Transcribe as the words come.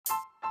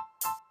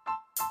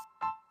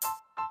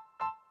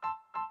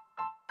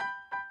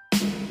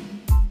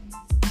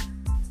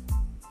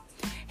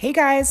Hey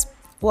guys,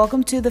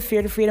 welcome to the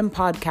Fear to Freedom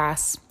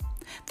podcast.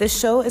 This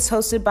show is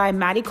hosted by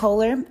Maddie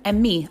Kohler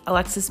and me,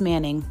 Alexis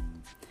Manning.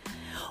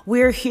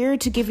 We're here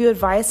to give you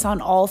advice on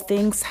all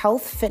things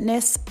health,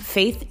 fitness,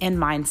 faith, and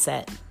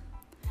mindset.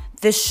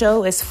 This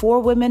show is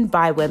for women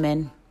by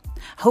women.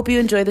 Hope you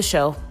enjoy the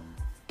show.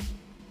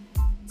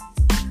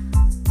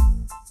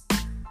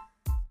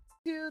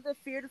 To the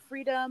Fear to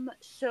Freedom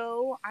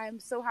show. I'm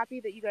so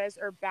happy that you guys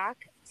are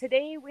back.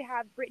 Today we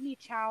have Brittainy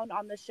Chown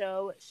on the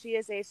show. She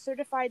is a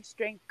certified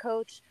strength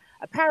coach,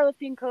 a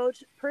powerlifting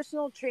coach,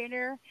 personal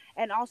trainer,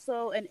 and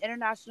also an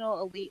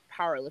international elite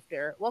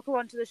powerlifter. Welcome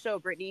onto the show,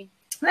 Brittainy.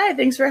 Hi,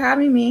 thanks for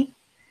having me.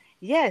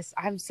 Yes,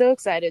 I'm so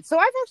excited. So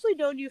I've actually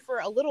known you for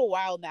a little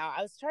while now.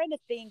 I was trying to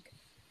think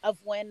of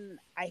when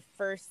I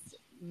first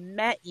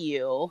met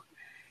you.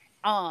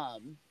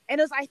 And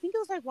I think it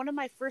was like one of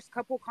my first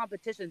couple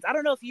competitions. I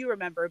don't know if you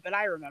remember, but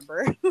I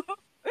remember.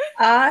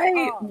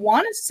 I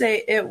want to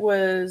say it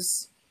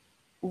was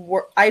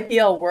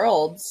IPL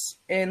Worlds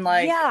in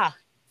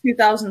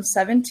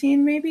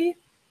 2017, maybe?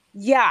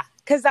 Yeah,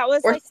 because that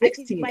was or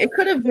 16. It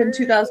could have been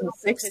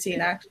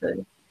 2016,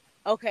 actually.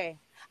 Okay.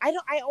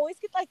 I always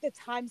get like the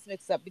times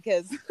mixed up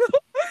because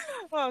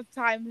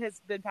time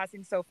has been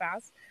passing so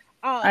fast.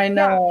 I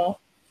know.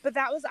 Yeah. But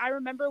I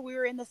remember we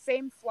were in the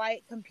same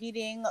flight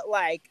competing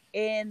like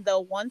in the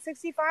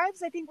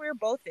 165s. I think we were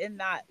both in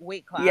that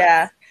weight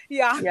class.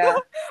 Yeah.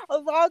 A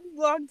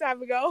long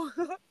time ago.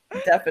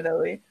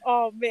 Definitely.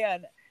 Oh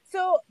man.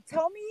 So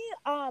tell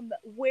me,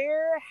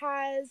 where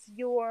has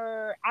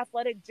your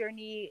athletic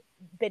journey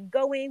been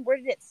going? Where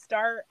did it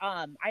start?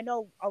 I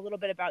know a little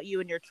bit about you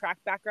and your track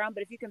background,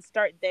 but if you can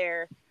start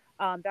there,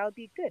 that would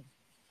be good.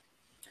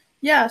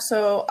 Yeah.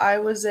 So I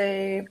was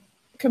a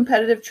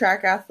competitive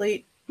track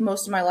athlete.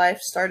 Most of my life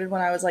started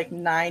when I was like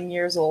 9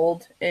 years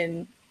old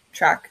in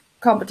track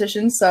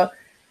competitions. So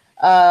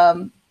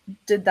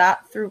did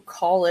that through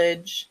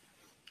college.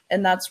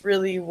 And that's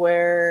really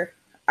where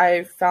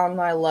I found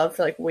my love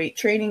for like weight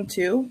training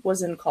too,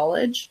 was in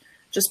college,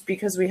 just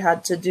because we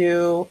had to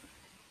do,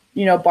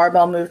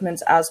 barbell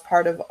movements as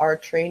part of our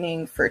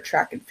training for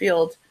track and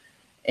field.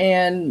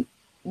 And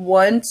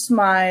once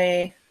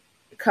my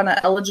kind of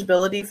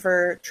eligibility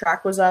for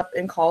track was up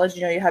in college,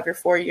 you have your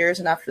 4 years,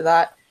 and after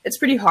that, it's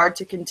pretty hard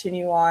to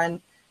continue on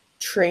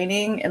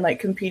training and like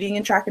competing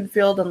in track and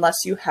field unless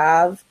you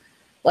have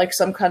like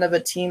some kind of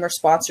a team or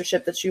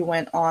sponsorship that you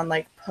went on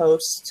like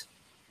post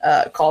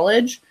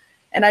college.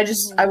 And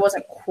I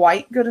wasn't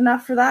quite good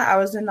enough for that. I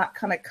was in that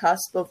kind of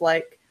cusp of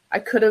like, I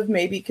could have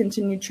maybe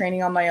continued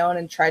training on my own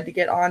and tried to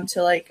get on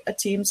to like a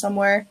team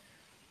somewhere,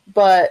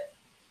 but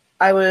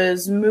I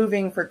was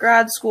moving for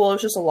grad school. It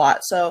was just a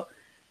lot. So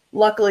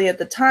luckily at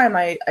the time,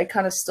 I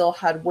kind of still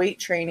had weight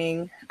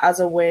training as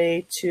a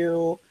way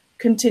to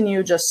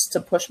continue just to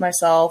push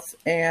myself.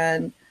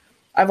 And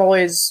I've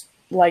always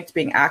liked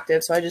being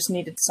active, so I just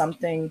needed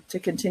something to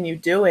continue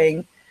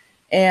doing.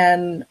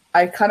 And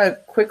I kind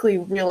of quickly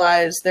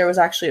realized there was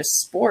actually a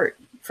sport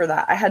for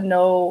that. I had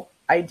no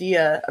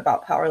idea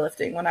about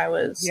powerlifting when I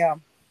was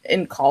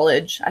in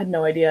college. I had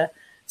no idea.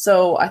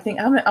 So I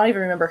don't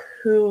even remember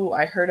who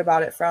I heard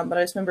about it from, but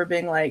I just remember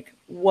being like,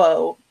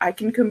 whoa, I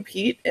can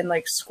compete in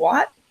like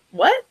squat?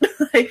 What?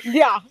 It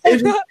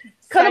just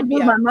kind of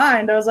blew my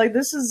mind. I was like,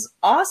 this is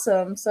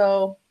awesome.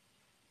 So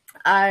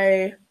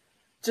I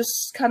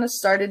just kind of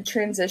started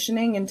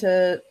transitioning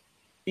into,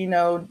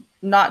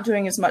 not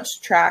doing as much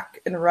track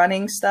and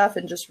running stuff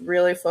and just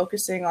really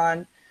focusing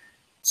on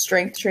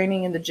strength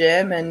training in the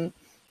gym, and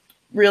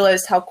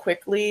realized how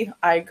quickly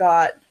I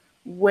got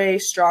way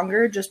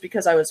stronger just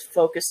because I was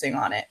focusing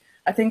on it.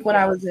 I think when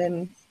I was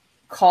in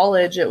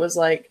college, it was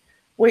like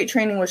weight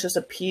training was just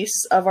a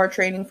piece of our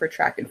training for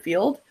track and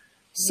field.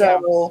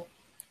 So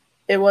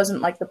it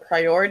wasn't like the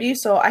priority.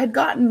 So I had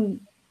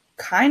gotten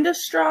kind of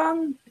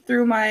strong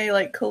through my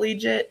like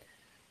collegiate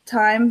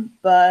time,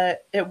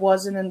 but it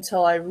wasn't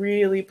until I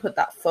really put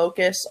that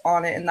focus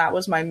on it, and that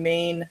was my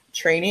main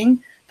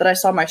training, that I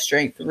saw my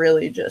strength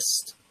really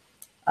just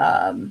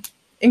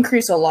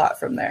increase a lot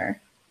from there.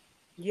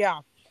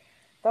 Yeah.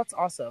 That's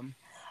awesome.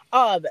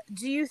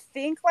 Do you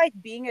think like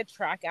being a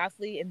track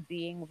athlete and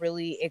being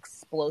really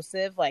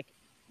explosive, like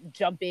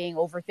jumping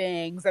over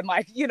things and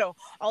like,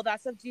 all that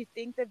stuff, do you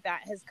think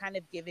that has kind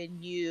of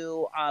given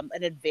you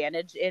an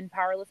advantage in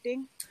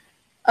powerlifting?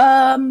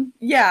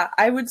 Yeah,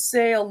 I would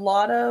say a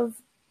lot of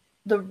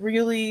the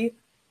really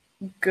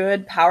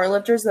good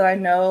powerlifters that I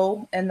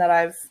know and that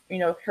I've,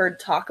 heard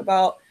talk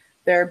about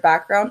their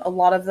background, a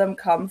lot of them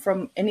come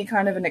from any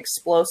kind of an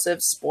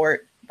explosive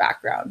sport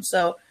background.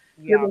 So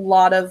we have a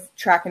lot of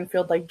track and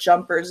field like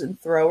jumpers and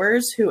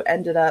throwers who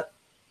ended up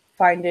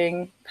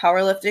finding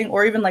powerlifting,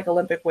 or even like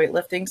Olympic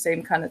weightlifting,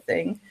 same kind of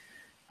thing.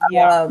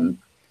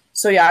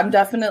 So yeah, I'm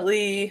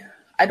definitely,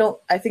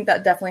 I think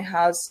that definitely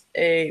has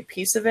a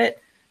piece of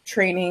it.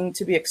 Training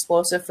to be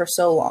explosive for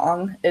so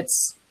long,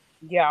 it's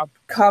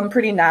come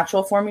pretty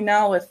natural for me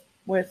now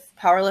with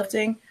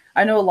powerlifting.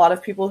 I know a lot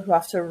of people who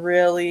have to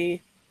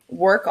really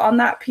work on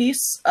that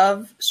piece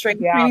of strength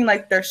training,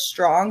 like they're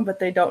strong, but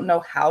they don't know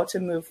how to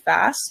move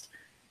fast.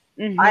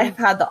 I've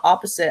had the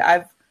opposite.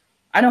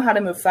 I know how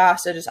to move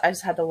fast. I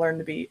just had to learn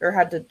to be, or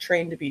had to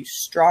train to be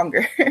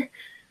stronger.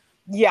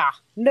 Yeah,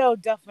 no,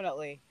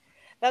 definitely.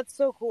 That's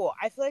so cool.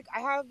 I feel like I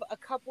have a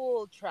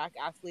couple track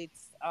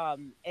athletes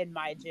in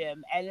my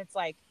gym, and it's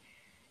like,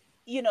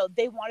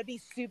 they want to be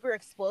super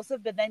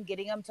explosive, but then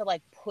getting them to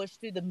like push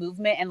through the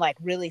movement and like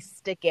really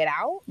stick it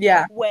out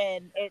Yeah.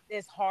 when it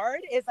is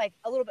hard is like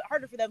a little bit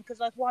harder for them because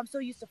like, well, I'm so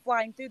used to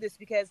flying through this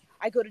because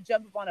I go to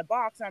jump up on a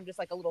box and I'm just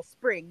like a little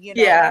spring, and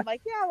Yeah. I'm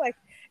like, yeah, like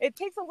it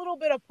takes a little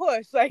bit of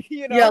push, like,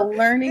 Yeah,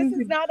 this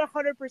is not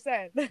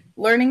 100%.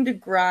 learning to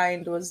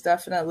grind was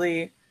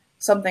definitely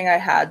something I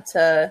had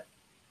to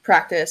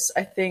practice.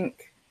 I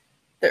think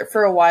that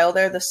for a while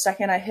there, the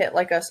second I hit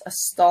like a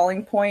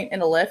stalling point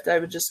in a lift, I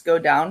would just go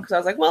down because I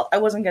was like, well, I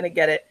wasn't going to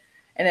get it.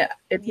 And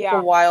it took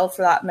a while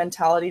for that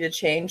mentality to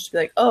change, to be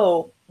like,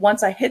 oh,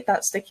 once I hit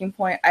that sticking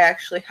point, I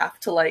actually have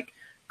to like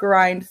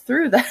grind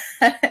through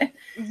that.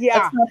 Yeah.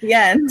 That's not the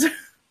end.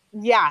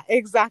 Yeah,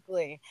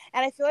 exactly.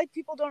 And I feel like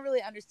people don't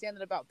really understand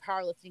that about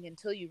powerlifting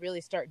until you really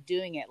start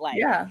doing it.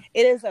 Like,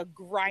 it is a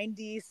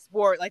grindy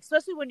sport, like,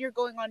 especially when you're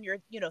going on your,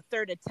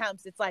 third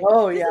attempts. It's like,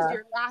 this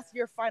is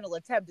your final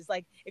attempt. It's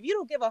like, if you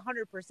don't give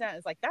 100%,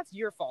 it's like, that's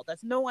your fault.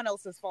 That's no one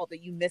else's fault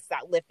that you missed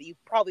that lift that you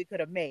probably could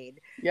have made.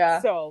 Yeah.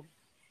 So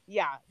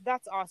yeah,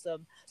 that's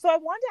awesome. So I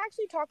wanted to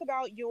actually talk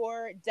about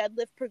your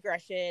deadlift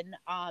progression,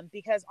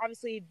 because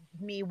obviously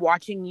me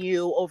watching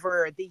you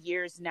over the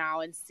years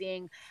now and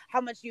seeing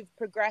how much you've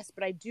progressed,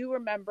 but I do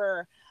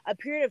remember a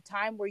period of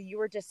time where you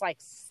were just like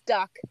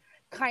stuck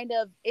kind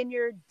of in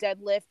your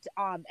deadlift,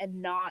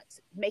 and not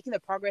making the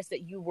progress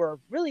that you were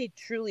really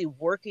truly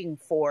working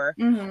for.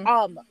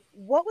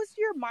 What was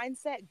your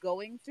mindset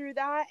going through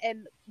that,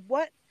 and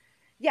what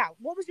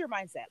was your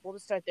mindset? We'll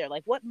just start there.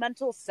 Like, what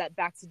mental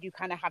setbacks did you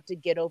kind of have to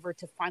get over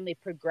to finally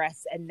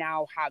progress and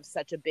now have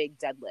such a big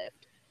deadlift?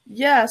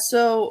 Yeah,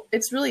 so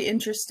it's really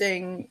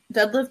interesting.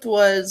 Deadlift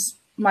was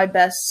my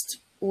best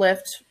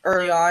lift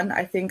early on.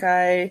 I think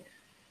I,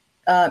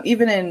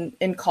 even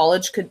in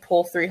college, could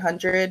pull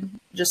 300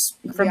 just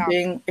from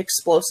being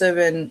explosive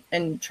and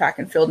track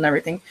and field and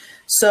everything.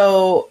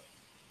 So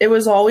it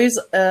was always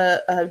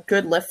a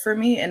good lift for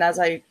me. And as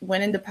I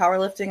went into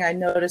powerlifting, I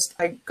noticed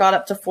I got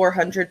up to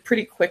 400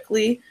 pretty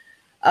quickly.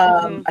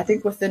 I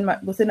think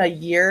within a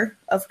year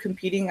of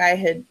competing, I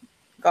had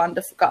gotten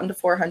to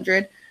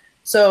 400.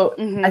 So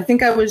I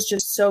think I was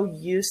just so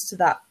used to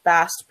that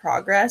fast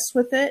progress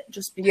with it,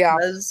 just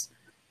because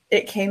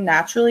it came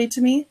naturally to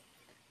me.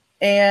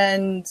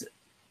 And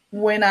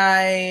when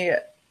I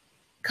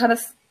kind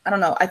of, I don't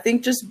know, I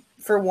think just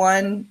for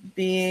one,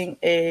 being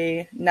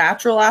a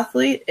natural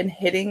athlete and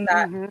hitting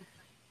that,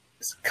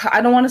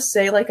 I don't want to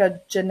say like a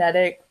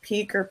genetic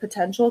peak or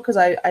potential, because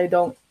I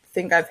don't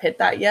think I've hit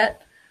that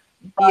yet.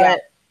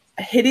 But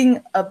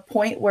hitting a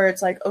point where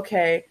it's like,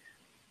 okay,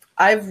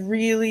 I've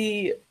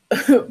really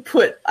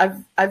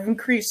I've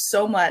increased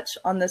so much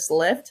on this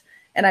lift,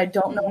 and I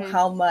don't know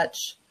how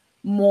much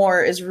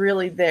more is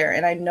really there.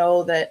 And I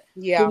know that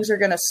things are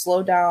going to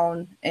slow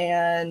down,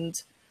 and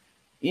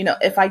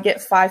if I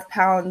get 5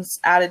 pounds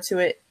added to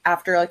it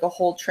after like a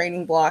whole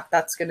training block,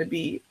 that's going to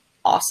be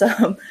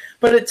awesome.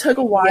 But it took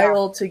a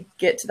while to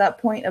get to that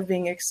point of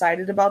being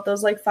excited about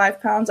those like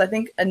 5 pounds. I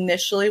think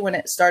initially when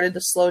it started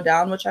to slow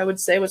down, which I would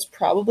say was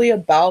probably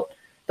about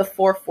the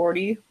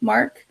 440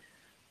 mark.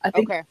 I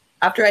think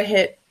after I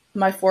hit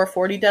my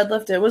 440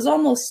 deadlift, it was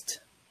almost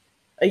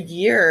a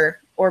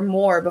year or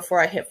more before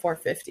I hit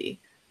 450.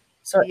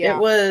 So it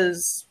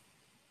was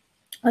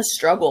a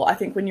struggle. I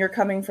think when you're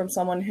coming from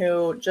someone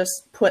who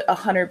just put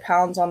 100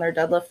 pounds on their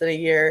deadlift in a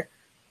year,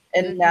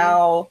 and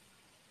now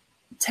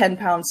 10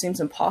 pounds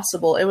seems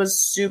impossible. It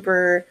was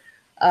super,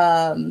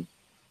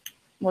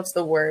 what's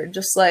the word?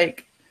 Just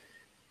like,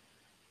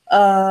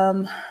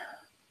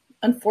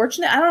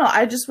 unfortunate. I don't know.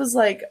 I just was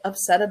like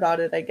upset about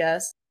it, I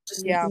guess.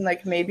 Just thinking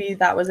like maybe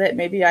that was it.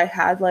 Maybe I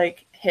had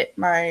like hit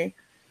my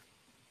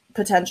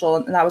potential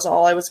and that was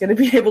all I was going to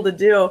be able to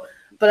do.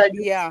 But I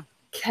just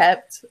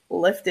kept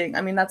lifting.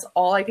 I mean, that's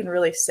all I can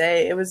really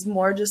say. It was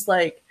more just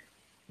like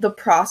the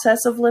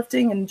process of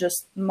lifting and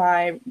just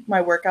my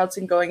workouts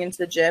and going into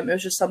the gym. It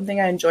was just something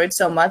I enjoyed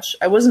so much.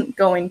 I wasn't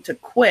going to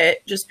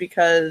quit just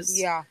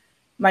because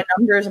my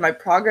numbers and my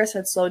progress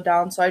had slowed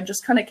down. So I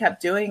just kind of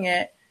kept doing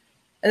it.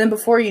 And then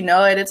before you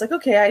know it, it's like,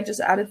 okay, I just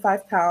added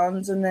 5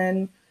 pounds, and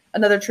then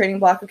another training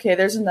block. Okay,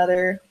 there's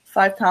another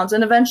 5 pounds.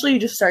 And eventually you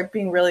just start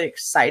being really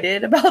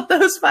excited about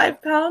those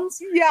 5 pounds.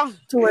 Yeah.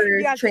 To where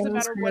it doesn't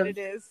matter what it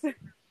is.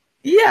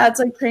 Yeah, it's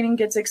like training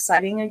gets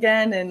exciting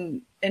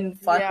again and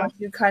fun. Once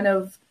you kind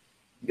of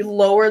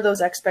lower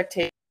those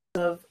expectations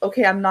of,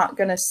 okay, I'm not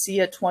going to see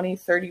a 20,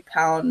 30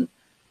 pound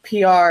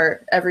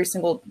PR every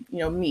single,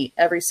 meet,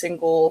 every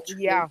single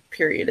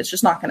period. It's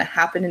just not going to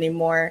happen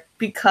anymore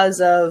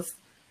because of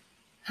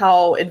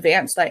how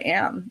advanced I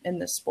am in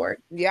this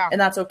sport. Yeah.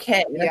 And that's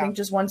okay. And I think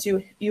just once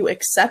you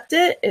accept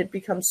it, it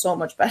becomes so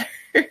much better.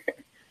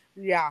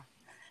 Yeah.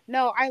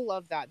 No, I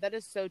love that. That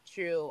is so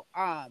true.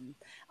 I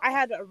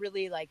had a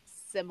really like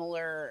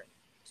similar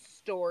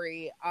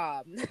story,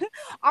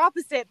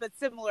 opposite but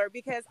similar,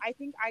 because I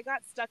think I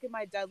got stuck in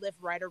my deadlift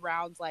right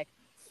around like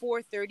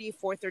 430,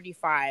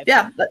 435.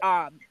 Yeah.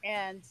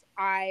 And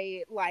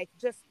I like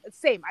just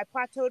same. I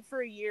plateaued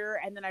for a year,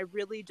 and then I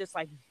really just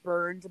like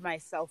burned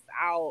myself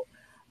out.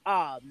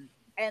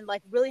 And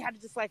like really had to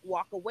just like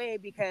walk away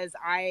because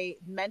I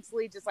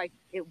mentally just like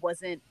it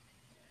wasn't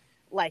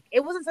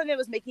something that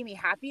was making me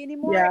happy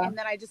anymore. Yeah. And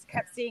then I just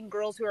kept seeing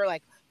girls who are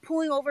like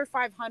pulling over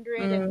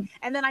 500.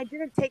 And then I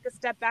didn't take a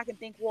step back and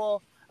think,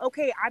 well,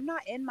 okay, I'm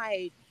not in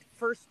my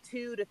first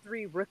 2 to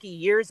 3 rookie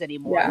years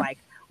anymore. Yeah. Like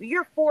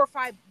you're 4 or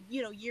 5,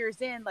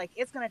 years in, like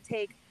it's going to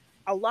take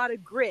a lot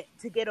of grit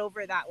to get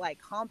over that like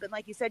hump. And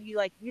like you said,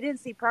 you didn't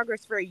see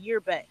progress for a year,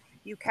 but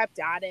you kept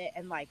at it.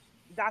 And like,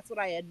 that's what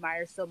I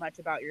admire so much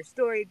about your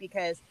story,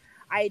 because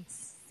I'd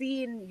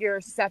seen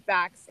your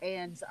setbacks,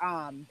 and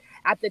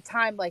at the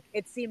time, like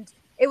it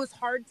was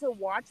hard to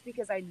watch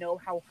because I know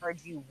how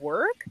hard you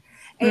work.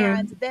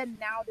 And then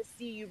now to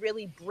see you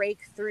really break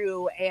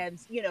through, and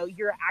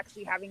you're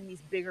actually having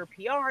these bigger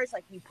PRs,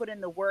 like you put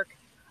in the work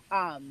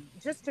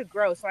just to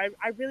grow. So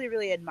I really,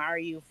 really admire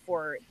you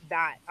for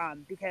that,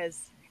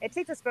 because it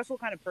takes a special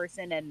kind of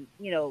person and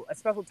a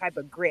special type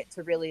of grit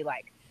to really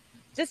like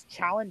just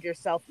challenge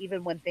yourself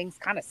even when things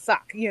kind of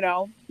suck.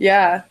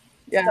 Yeah.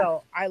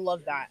 So I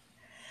love that.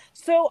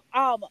 So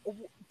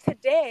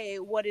today,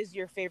 what is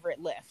your favorite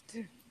lift?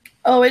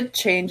 Oh, it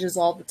changes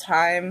all the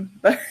time,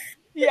 but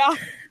yeah.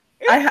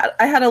 I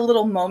had a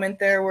little moment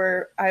there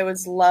where I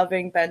was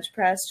loving bench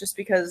press, just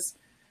because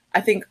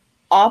I think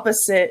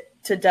opposite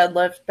to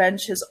deadlift,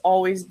 bench has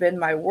always been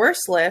my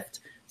worst lift.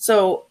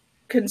 So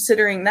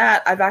considering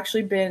that, I've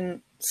actually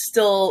been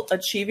still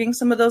achieving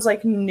some of those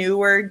like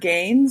newer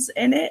gains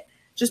in it,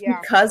 just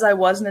because I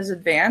wasn't as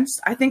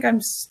advanced. I think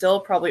I'm still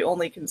probably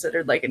only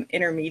considered like an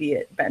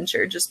intermediate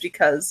bencher just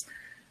because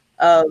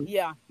of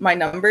my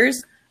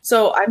numbers.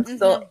 So I'm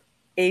still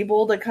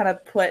able to kind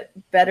of put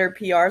better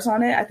PRs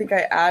on it. I think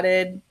I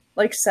added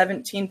like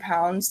 17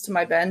 pounds to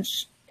my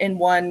bench in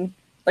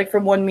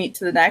from one meet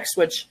to the next,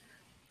 which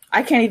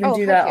I can't even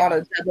do that on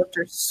a deadlift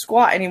or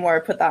squat anymore. I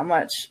put that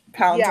much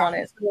pounds on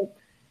it. So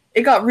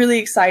it got really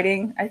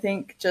exciting. I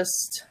think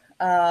just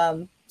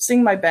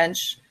seeing my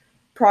bench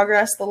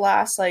progress the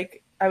last,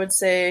 like, I would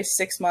say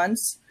 6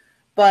 months,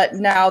 but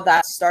now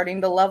that's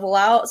starting to level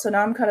out. So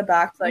now I'm kind of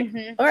back to like,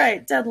 all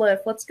right,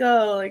 deadlift, let's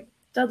go. Like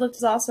deadlift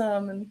is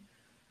awesome. And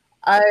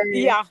I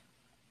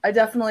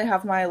definitely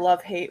have my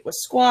love-hate with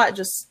squat.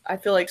 Just, I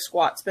feel like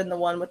squat's been the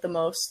one with the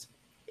most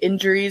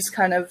injuries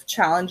kind of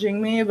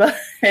challenging me, but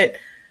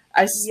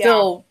I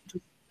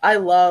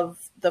love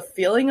the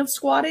feeling of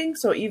squatting.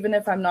 So even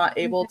if I'm not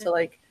able to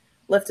like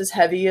lift as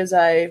heavy as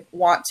I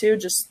want to,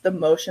 just the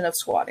motion of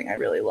squatting I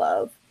really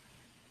love.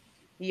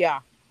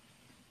 Yeah.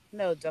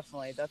 No,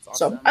 definitely. That's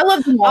awesome. So I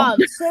love them all.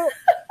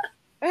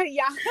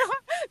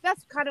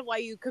 That's kind of why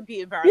you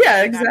compete in powerlifting.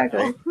 Yeah,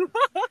 exactly.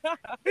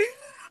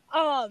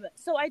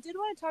 So I did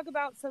want to talk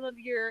about some of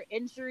your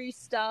injury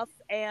stuff,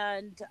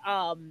 and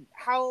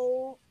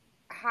how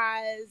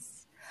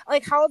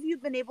have you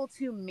been able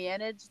to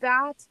manage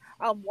that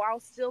while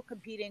still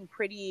competing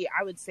pretty,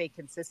 I would say,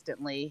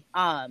 consistently?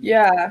 How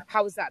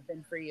has that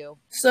been for you?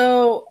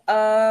 So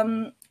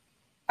the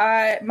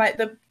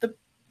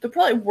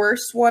probably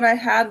worst one I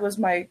had was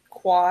my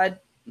quad,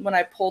 when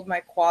I pulled my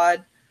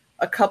quad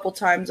a couple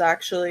times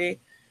actually.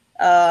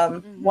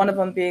 One of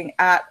them being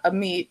at a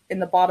meet in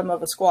the bottom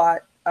of a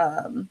squat.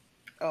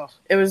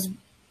 It was,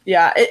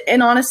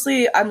 and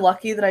honestly, I'm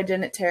lucky that I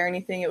didn't tear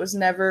anything. It was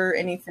never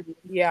anything.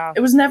 Yeah. It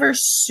was never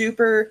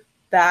super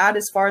bad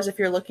as far as if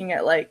you're looking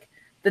at like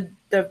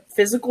the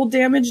physical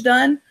damage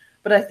done.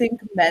 But I think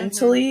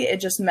mentally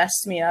it just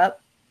messed me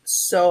up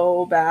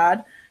so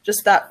bad.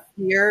 Just that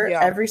fear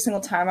every single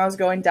time I was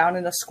going down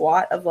in a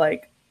squat of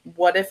like,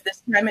 what if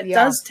this time it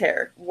does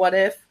tear? What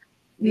if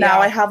now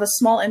I have a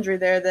small injury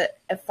there that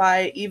if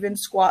I even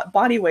squat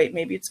body weight,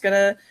 maybe it's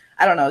gonna,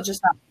 I don't know,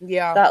 just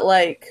that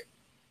like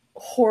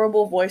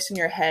horrible voice in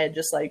your head,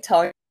 just like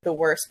telling you the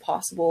worst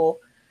possible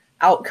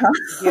outcome.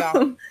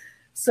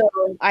 So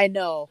I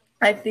know.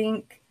 I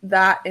think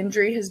that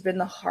injury has been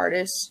the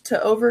hardest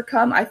to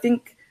overcome. I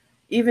think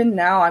even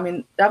now, I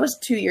mean, that was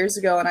 2 years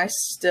ago, and I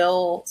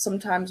still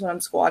sometimes when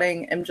I'm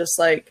squatting am just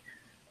like,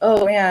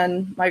 oh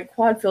man, my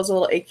quad feels a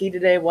little achy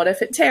today. What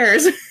if it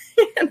tears?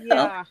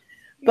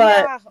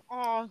 But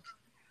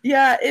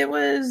it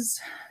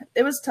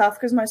was tough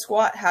because my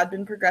squat had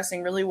been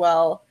progressing really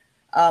well.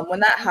 When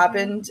that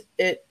happened,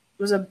 it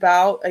was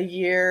about a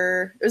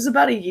year. It was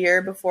about a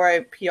year before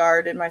I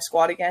PR'd in my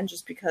squat again,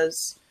 just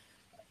because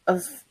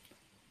of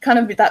kind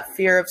of that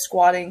fear of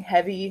squatting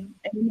heavy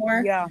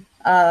anymore.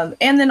 And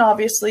then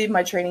obviously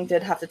my training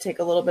did have to take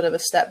a little bit of a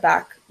step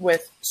back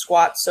with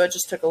squats. So it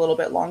just took a little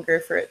bit longer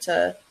for it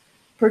to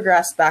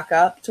progress back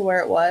up to where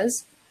it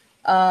was.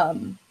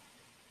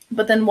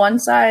 But then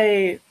once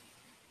I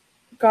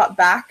got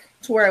back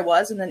to where I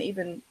was and then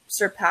even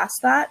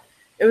surpassed that,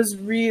 it was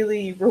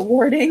really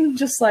rewarding.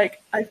 Just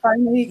like I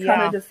finally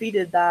kind of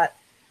defeated that,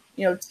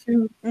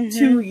 2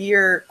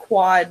 year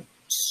quad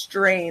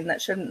strain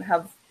that shouldn't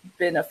have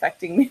been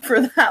affecting me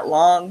for that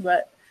long,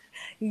 but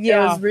it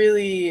was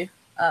really,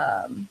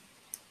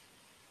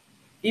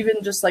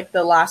 even just like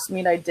the last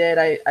meet I did,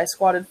 I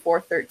squatted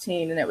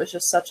 413, and it was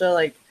just such a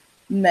like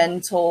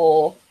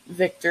mental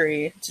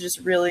victory to just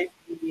really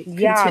be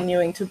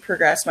continuing to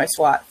progress my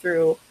squat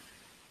through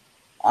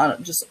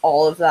on just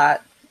all of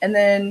that. And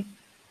then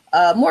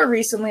more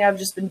recently, I've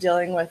just been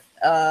dealing with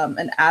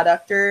an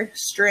adductor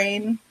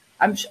strain.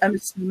 I'm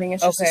assuming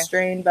it's just a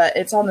strain, but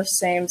it's on the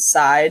same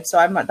side. So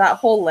I'm that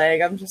whole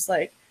leg, I'm just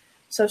like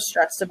so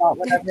stressed about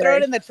whenever throw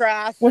it in the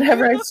trash.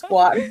 Whenever I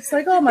squat, I'm just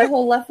like, oh, my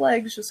whole left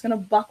leg's just gonna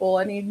buckle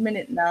any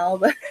minute now.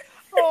 But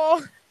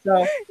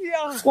so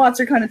squats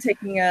are kind of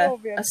taking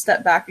a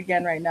step back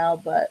again right now,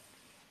 but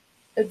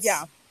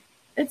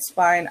it's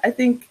fine. I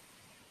think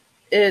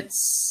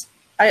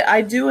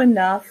I do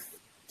enough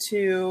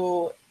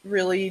to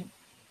really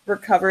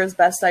recover as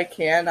best I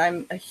can.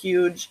 I'm a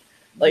huge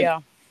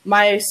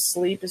my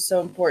sleep is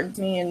so important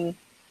to me, and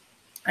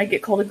I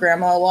get called a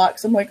grandma a lot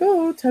because I'm like,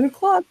 oh, 10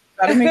 o'clock,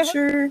 gotta make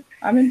sure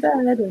I'm in bed.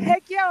 And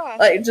heck yeah,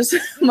 like just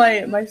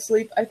my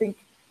sleep, I think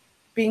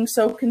being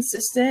so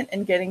consistent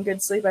and getting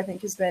good sleep, I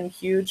think has been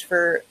huge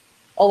for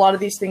a lot of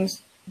these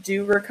things.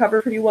 Do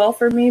recover pretty well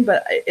for me,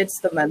 but it's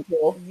the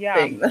mental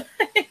thing that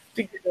I have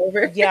to get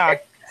over.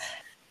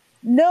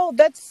 No,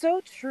 that's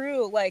so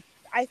true. Like,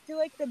 I feel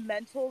like the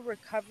mental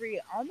recovery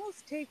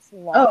almost takes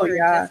longer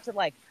just to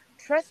like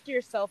trust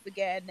yourself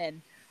again.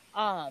 And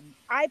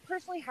I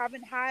personally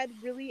haven't had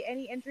really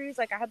any injuries.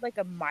 Like, I had like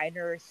a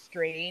minor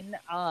strain,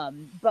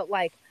 but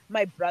like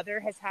my brother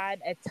has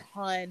had a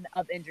ton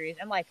of injuries.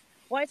 And like,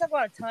 when I talk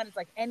about a ton, it's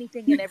like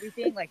anything and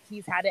everything. Like,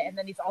 he's had it, and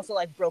then he's also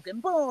like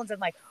broken bones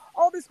and like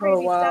all this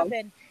crazy stuff.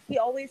 And he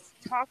always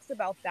talks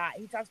about that.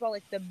 He talks about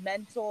like the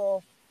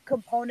mental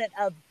component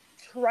of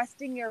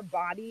trusting your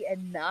body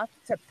enough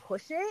to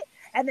push it,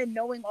 and then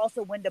knowing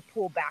also when to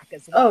pull back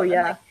as well. And,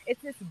 like,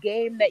 it's this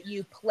game that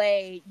you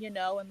play, you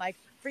know, and like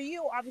for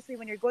you, obviously,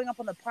 when you're going up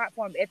on the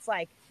platform, it's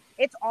like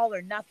it's all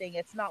or nothing.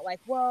 It's not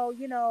like, well,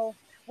 you know,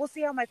 we'll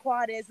see how my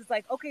quad is. It's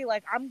like, okay,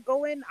 like I'm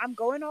going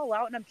all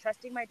out, and I'm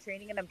trusting my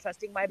training, and I'm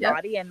trusting my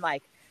body, and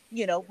like,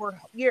 you know, we're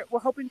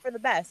hoping for the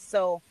best.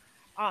 So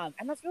and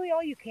that's really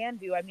all you can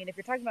do. I mean, if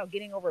you're talking about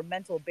getting over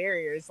mental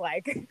barriers,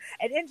 like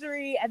an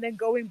injury and then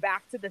going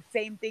back to the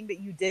same thing that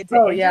you did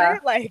to injure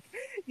it, like,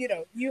 you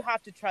know, you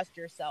have to trust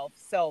yourself.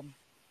 So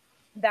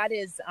that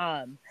is,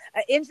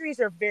 injuries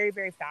are very,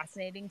 very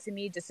fascinating to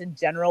me just in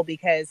general,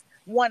 because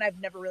one,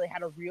 I've never really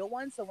had a real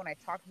one. So when I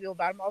talk to people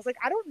about them, I was like,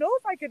 I don't know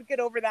if I could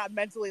get over that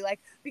mentally, like,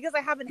 because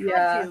I haven't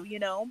had to, you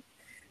know?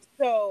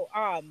 So,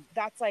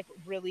 that's like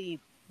really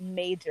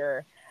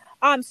major.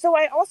 So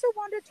I also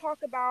want to talk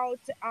about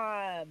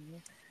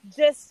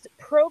just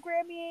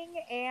programming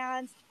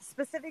and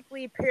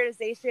specifically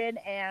periodization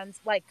and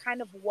like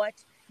kind of what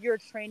your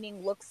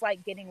training looks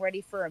like getting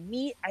ready for a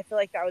meet. I feel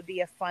like that would be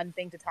a fun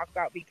thing to talk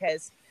about,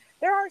 because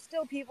there are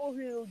still people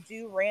who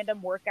do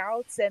random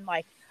workouts. And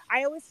like,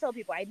 I always tell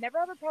people, I never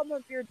have a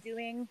problem if you're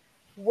doing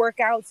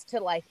workouts to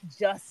like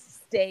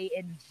just stay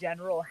in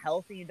general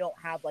health and you don't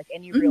have like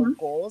any real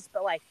goals.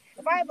 But like,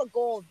 if I have a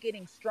goal of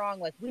getting strong,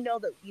 like we know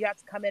that you have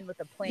to come in with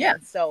a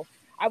plan. So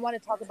I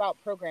want to talk about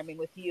programming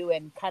with you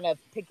and kind of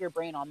pick your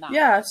brain on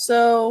that.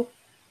 So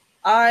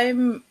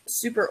I'm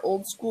super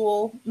old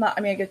school.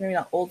 I guess maybe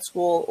not old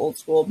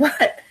school,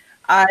 but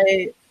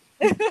I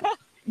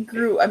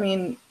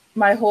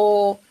my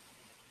whole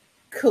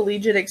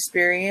collegiate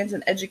experience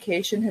and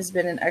education has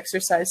been in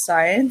exercise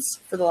science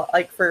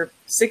for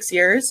 6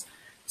 years.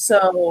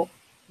 So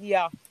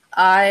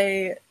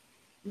I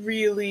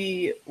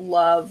really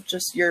love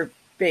just your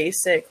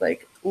basic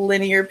like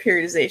linear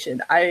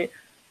periodization. I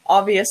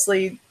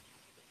obviously,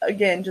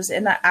 again, just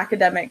in that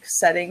academic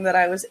setting that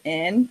I was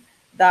in,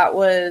 that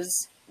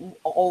was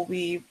all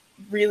we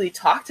really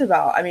talked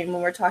about. I mean,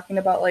 when we're talking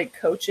about like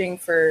coaching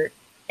for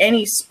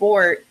any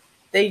sport,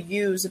 they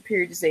use a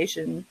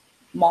periodization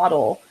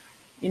model,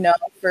 you know,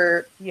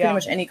 for pretty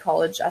much any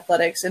college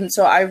athletics. And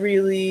so I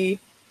really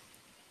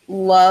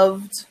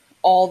loved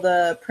all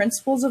the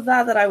principles of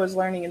that I was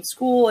learning in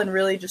school, and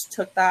really just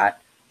took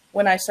that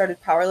when I started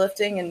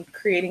powerlifting and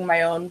creating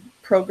my own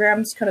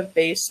programs kind of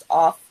based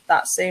off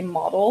that same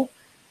model.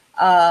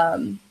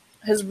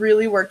 Has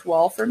really worked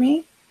well for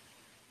me.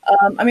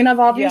 I've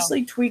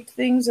obviously tweaked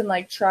things and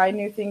like tried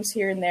new things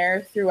here and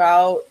there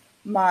throughout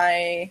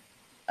my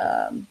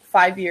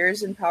 5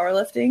 years in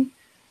powerlifting.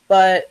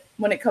 But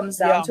when it comes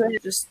down to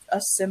it, just a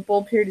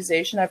simple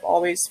periodization I've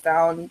always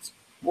found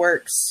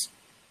works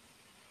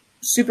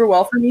super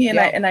well for me.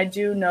 And I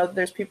do know that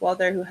there's people out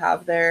there who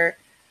have their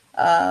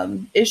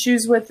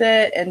issues with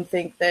it and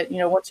think that, you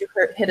know, once you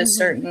hit a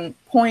certain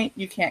point,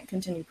 you can't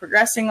continue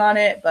progressing on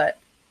it. But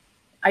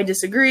I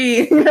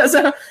disagree. So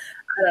I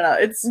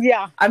don't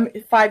know. I'm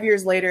 5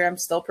 years later, I'm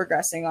still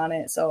progressing on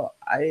it. So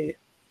you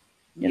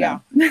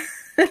know.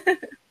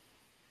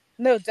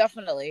 No,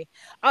 definitely.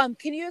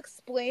 Can you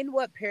explain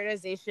what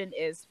periodization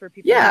is for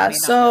people?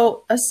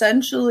 So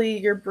essentially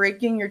you're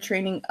breaking your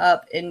training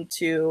up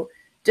into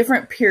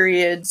different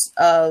periods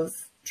of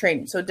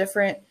training. So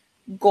different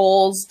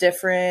goals,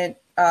 different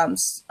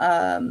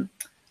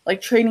like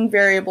training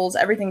variables,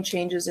 everything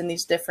changes in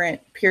these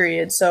different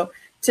periods. So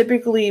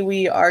typically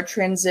we are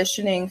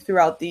transitioning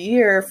throughout the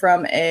year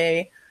from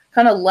a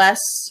kind of less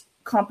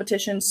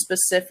competition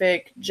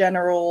specific,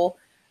 general,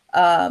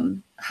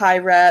 high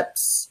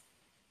reps,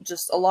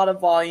 just a lot of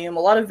volume,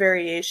 a lot of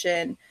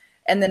variation.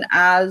 And then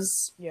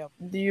as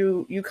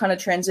you kind of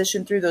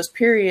transition through those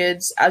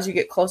periods, as you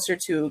get closer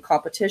to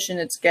competition,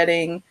 it's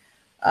getting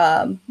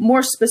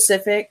more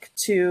specific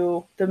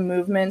to the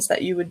movements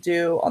that you would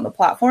do on the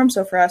platform.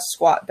 So for us,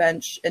 squat,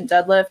 bench, and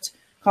deadlift,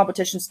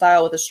 competition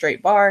style with a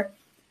straight bar.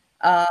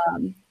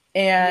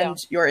 And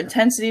your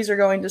intensities are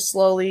going to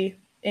slowly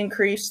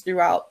increase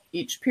throughout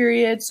each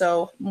period.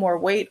 So more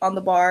weight on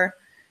the bar,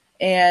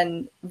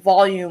 and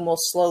volume will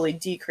slowly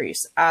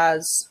decrease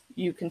as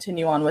you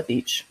continue on with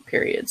each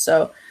period.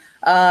 So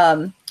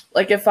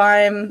like if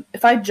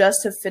I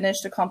just have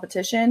finished a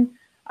competition,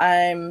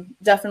 I'm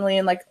definitely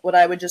in like what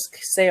I would just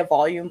say a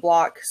volume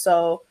block.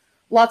 So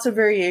lots of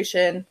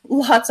variation,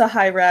 lots of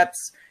high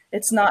reps.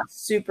 It's not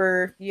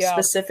super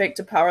specific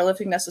to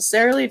powerlifting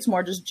necessarily. It's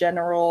more just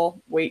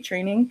general weight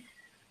training.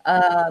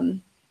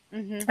 And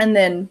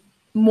then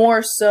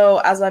more so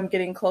as I'm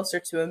getting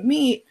closer to a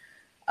meet,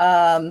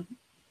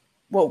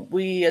 what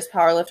we as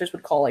powerlifters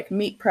would call like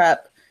meet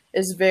prep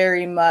is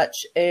very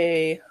much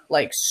a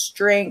like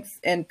strength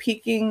and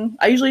peaking.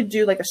 I usually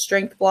do like a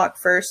strength block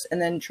first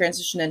and then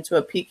transition into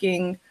a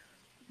peaking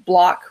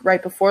block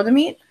right before the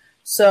meet.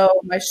 So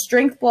my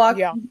strength block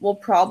will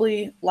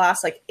probably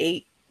last like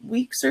 8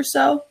 weeks or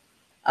so.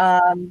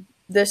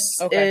 This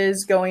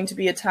is going to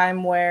be a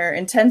time where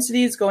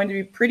intensity is going to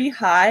be pretty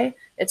high.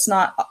 It's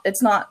not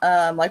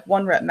like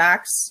 1 rep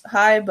max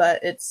high,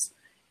 but it's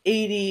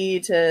 80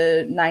 to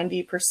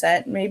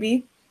 90%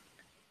 maybe.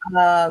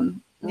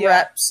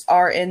 Reps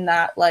are in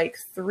that like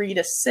 3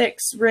 to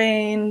 6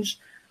 range.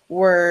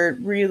 We're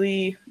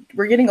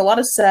getting a lot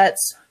of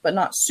sets, but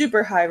not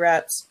super high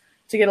reps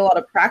to get a lot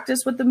of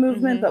practice with the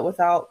movement, but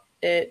without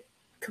it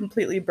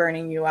completely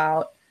burning you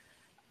out.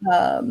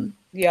 And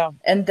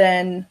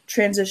then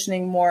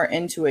transitioning more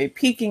into a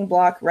peaking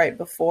block right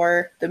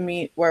before the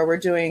meet where we're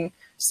doing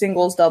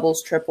singles,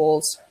 doubles,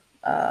 triples,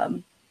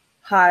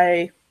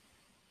 high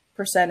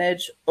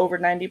percentage, over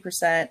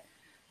 90%,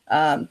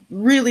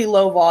 really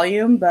low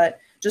volume, but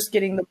just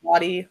getting the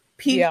body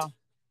peaked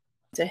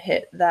to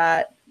hit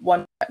that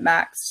 1 rep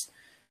max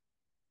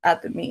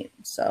at the meet.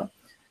 So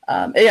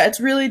it's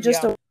really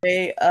just a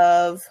way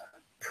of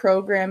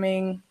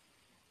programming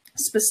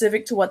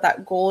specific to what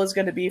that goal is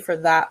going to be for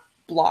that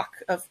block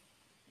of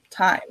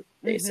time,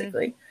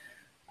 basically.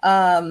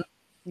 And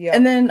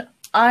then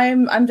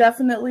I'm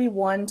definitely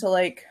one to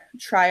like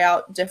try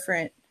out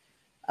different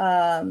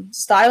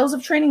styles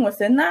of training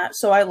within that.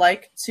 So I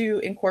like to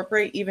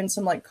incorporate even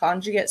some like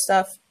conjugate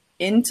stuff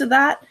into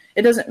that.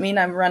 It doesn't mean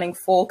I'm running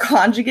full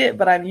conjugate,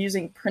 but I'm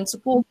using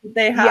principles that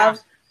they have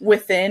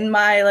within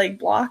my like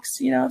blocks,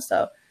 you know?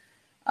 So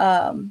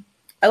I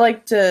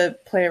like to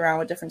play around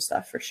with different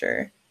stuff for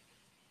sure.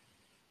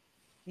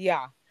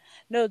 Yeah,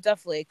 no,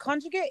 definitely.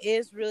 Conjugate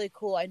is really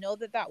cool. I know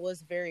that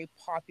was very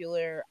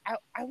popular.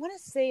 I want to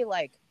say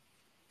like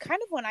kind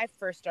of when I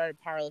first started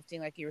powerlifting,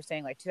 like you were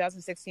saying, like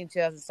 2016,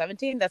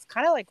 2017, that's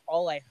kind of like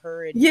all I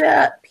heard.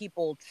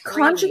 People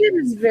training. Conjugate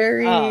is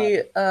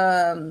very,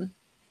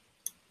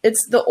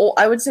 it's the old,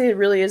 I would say it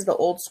really is the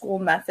old school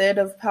method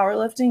of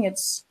powerlifting.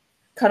 It's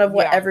kind of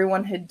what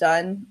everyone had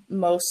done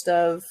most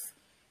of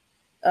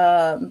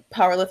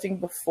powerlifting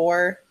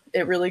before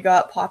it really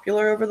got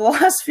popular over the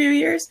last few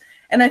years.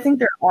 And I think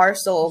there are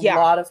still a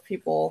lot of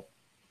people.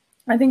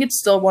 I think it's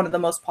still one of the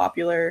most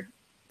popular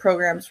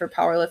programs for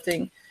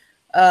powerlifting.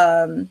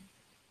 And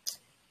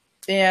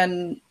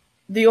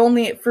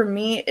for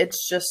me,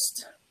 it's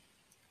just,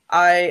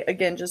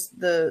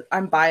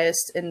 I'm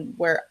biased in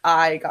where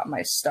I got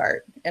my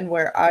start and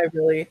where I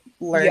really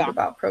learned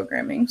about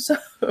programming. So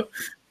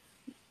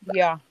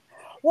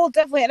well,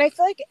 definitely. And I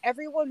feel like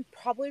everyone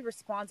probably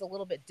responds a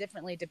little bit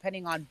differently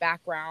depending on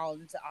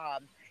background,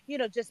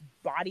 just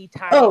body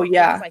type. Oh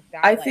yeah. Things like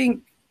that. I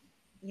think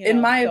in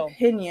my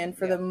opinion,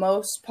 for the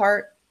most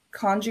part,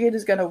 conjugate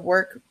is going to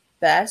work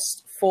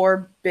best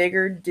for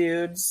bigger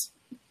dudes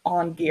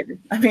on gear.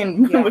 I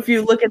mean, if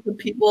you look at the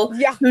people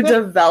who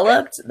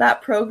developed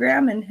that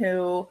program and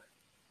who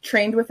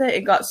trained with it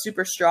and got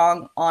super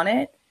strong on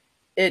it,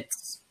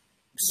 it's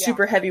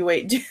super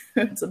heavyweight dudes.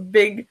 It's a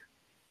big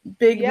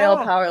male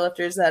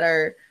powerlifters that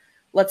are,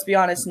 let's be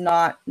honest,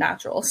 not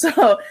natural.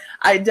 So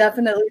I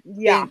definitely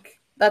think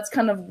that's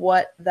kind of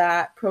what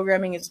that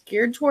programming is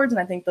geared towards. And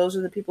I think those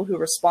are the people who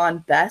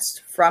respond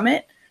best from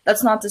it.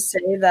 That's not to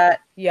say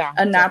that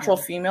a natural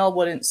female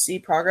wouldn't see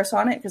progress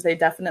on it, because they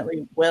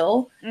definitely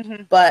will.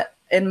 But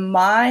in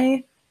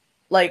my,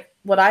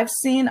 what I've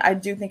seen, I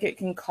do think it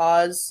can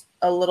cause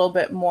a little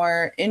bit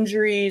more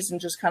injuries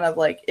and just kind of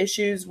like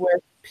issues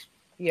with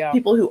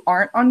people who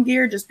aren't on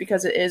gear, just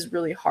because it is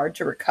really hard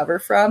to recover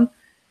from,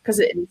 because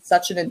it is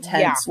such an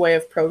intense way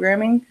of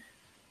programming.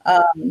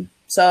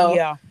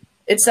 So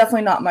it's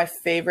definitely not my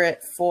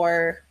favorite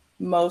for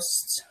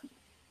most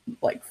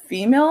like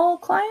female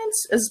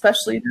clients,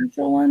 especially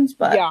natural ones,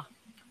 but Yeah.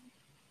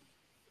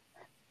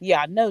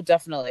 Yeah, no,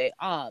 definitely.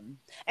 And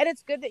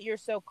it's good that you're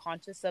so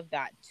conscious of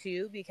that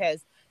too,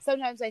 because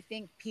sometimes I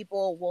think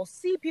people will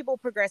see people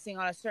progressing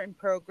on a certain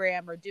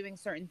program or doing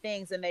certain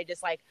things, and they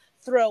just like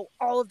throw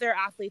all of their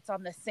athletes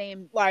on the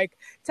same like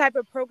type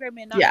of program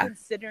and not yeah.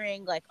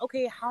 considering like,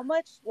 okay, how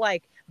much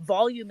like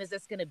volume is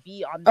this going to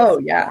be on this Oh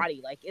yeah.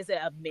 body? Like, is it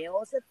a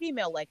male? Is it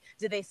female? Like,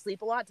 do they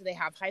sleep a lot? Do they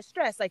have high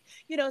stress? Like,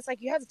 it's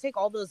like you have to take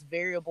all those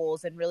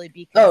variables and really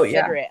be Oh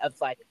yeah. considerate of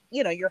like,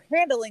 you're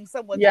handling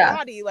someone's Yeah.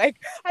 body.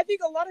 Like, I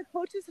think a lot of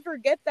coaches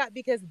forget that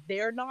because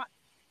they're not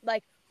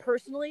like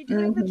personally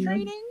doing the Mm-hmm.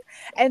 training.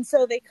 And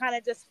so they kind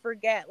of just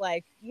forget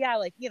like, yeah,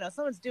 like,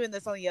 someone's doing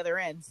this on the other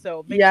end.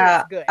 So make sure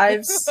Yeah. it's good.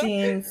 I've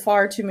seen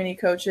far too many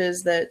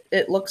coaches that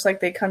it looks like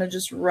they kind of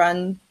just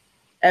run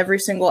every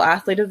single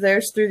athlete of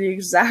theirs through the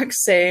exact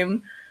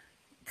same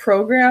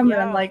program. Yeah.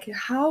 And I'm like,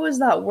 how is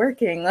that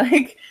working?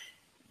 Like,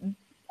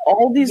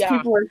 all these Yeah.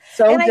 people are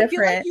so And I different.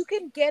 feel like you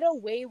can get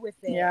away with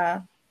it.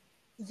 Yeah.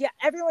 Yeah,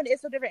 everyone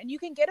is so different, and you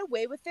can get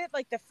away with it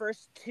like the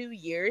first 2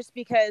 years,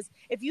 because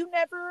if you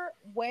never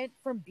went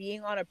from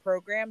being on a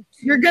program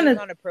to You're gonna being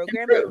on a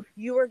program, improve.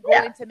 you are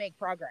going to make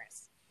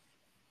progress.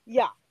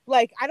 Yeah.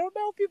 Like, I don't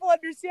know if people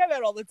understand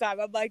that all the time.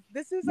 I'm like,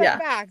 this is a Yeah.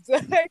 fact.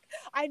 Like,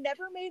 I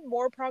never made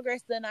more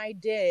progress than I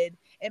did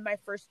in my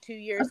first 2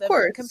 years Of of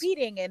course.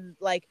 competing and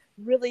like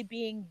really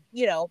being,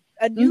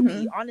 a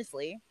newbie,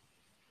 honestly.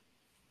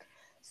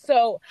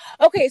 So,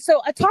 okay,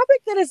 so a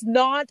topic that is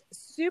not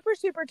super,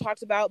 super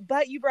talked about,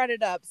 but you brought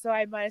it up, so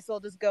I might as well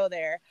just go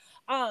there.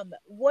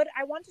 What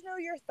I want to know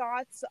your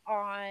thoughts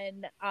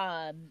on,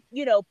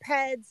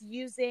 PEDs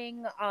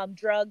using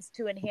drugs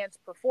to enhance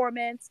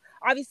performance.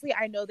 Obviously,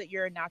 I know that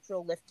you're a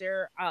natural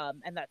lifter,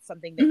 and that's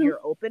something that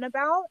you're open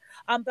about.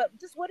 But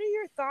just what are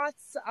your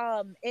thoughts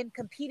in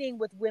competing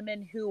with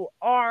women who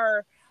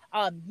are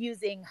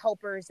using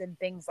helpers and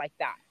things like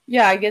that?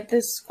 Yeah, I get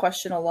this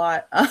question a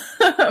lot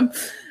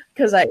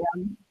because I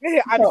am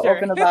I'm so sure.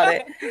 open about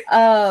it.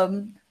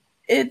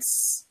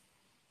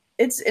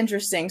 It's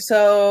interesting.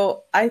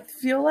 So I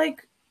feel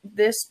like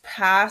this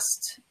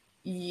past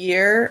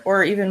year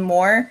or even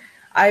more,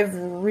 I've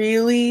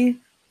really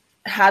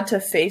had to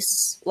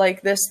face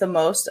like this the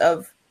most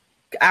of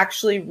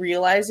actually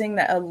realizing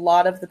that a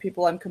lot of the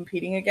people I'm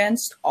competing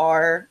against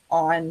are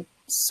on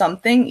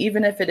something,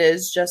 even if it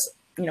is just,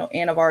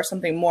 Anavar or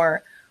something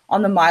more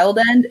on the mild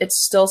end,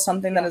 it's still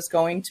something that is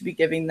going to be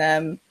giving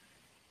them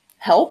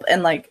help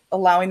and like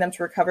allowing them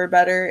to recover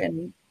better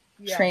and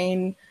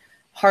train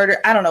harder.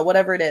 I don't know,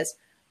 whatever it is.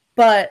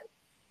 But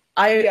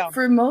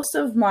for most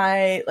of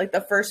my, like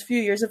the first few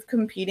years of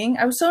competing,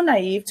 I was so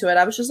naive to it.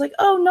 I was just like,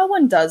 oh, no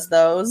one does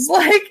those.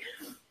 Like,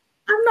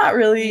 I'm not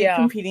really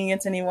competing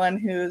against anyone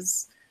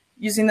who's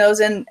using those.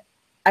 And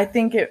I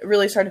think it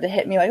really started to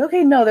hit me like,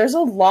 okay, no, there's a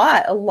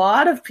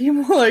lot of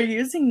people are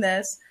using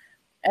this.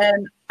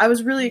 And I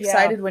was really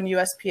excited when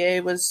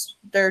USPA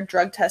their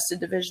drug tested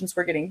divisions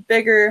were getting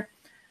bigger.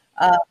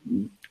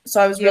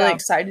 So I was really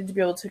excited to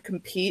be able to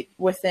compete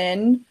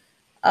within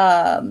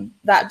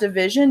that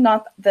division.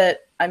 Not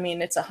that,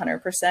 it's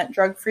 100%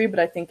 drug free, but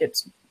I think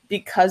it's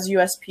because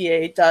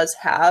USPA does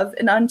have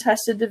an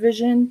untested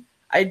division.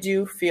 I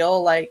do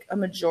feel like a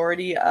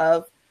majority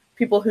of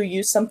people who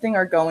use something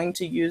are going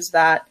to use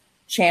that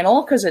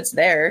channel because it's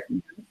there.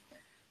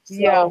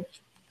 So,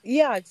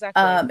 yeah,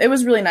 exactly. It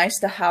was really nice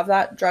to have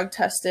that drug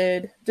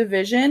tested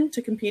division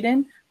to compete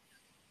in.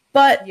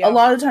 But a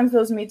lot of the times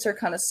those meets are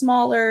kind of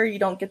smaller. You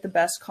don't get the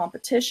best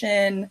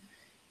competition.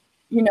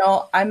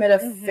 I'm at a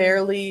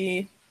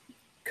fairly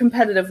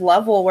competitive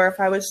level where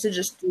if I was to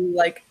just do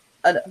like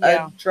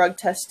a drug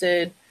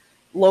tested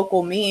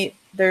local meet,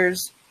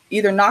 there's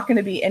either not going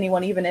to be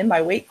anyone even in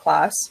my weight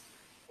class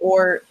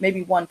or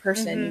maybe one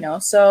person,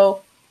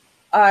 So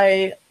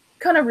I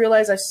kind of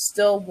realized I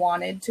still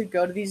wanted to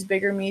go to these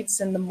bigger meets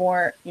and the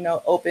more,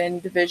 open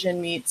division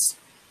meets,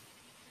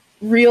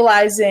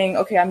 realizing,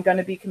 okay, I'm going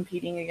to be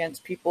competing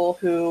against people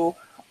who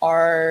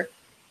are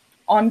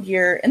on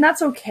gear, and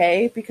that's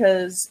okay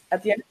because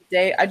at the end of the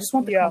day, I just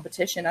want the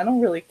competition. I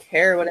don't really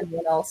care what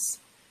anyone else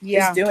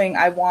is doing.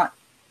 I want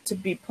to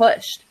be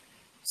pushed.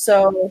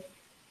 So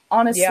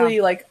honestly,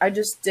 like I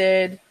just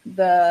did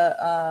the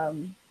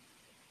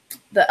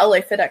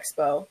LA Fit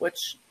Expo,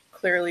 which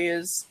clearly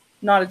is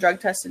not a drug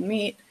tested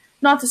meet.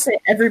 Not to say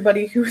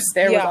everybody who was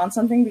there was on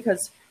something,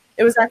 because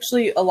it was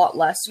actually a lot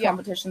less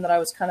competition than I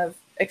was kind of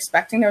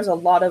expecting. There was a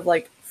lot of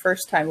like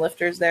first time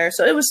lifters there,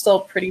 so it was still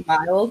pretty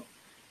mild,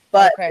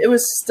 but it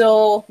was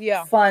still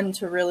fun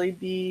to really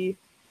be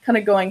kind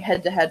of going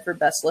head to head for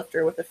best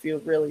lifter with a few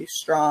really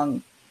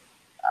strong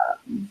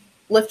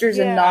lifters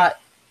and not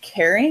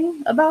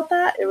caring about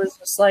that. It was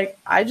just like,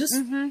 I just,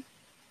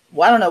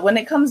 well, I don't know, when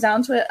it comes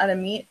down to it at a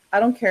meet, I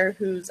don't care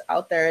who's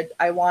out there.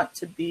 I want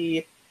to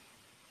be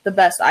the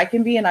best I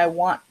can be, and I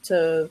want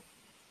to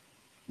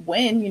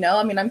win,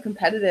 I'm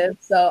competitive,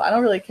 so I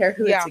don't really care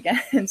who it's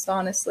against,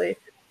 honestly.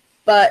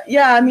 But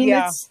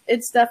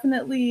it's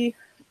definitely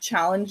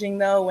challenging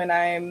though when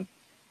I'm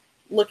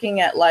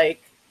looking at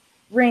like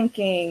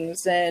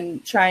rankings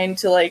and trying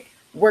to like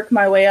work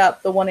my way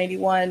up the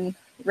 181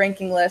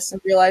 ranking list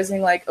and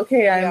realizing like,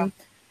 okay, I'm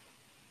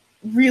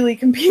really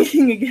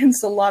competing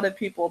against a lot of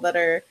people that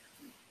are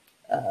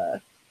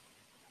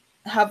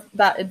have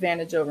that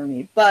advantage over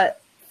me.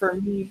 But for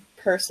me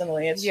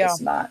personally, it's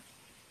just not,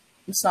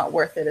 it's not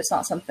worth it. It's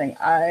not something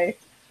I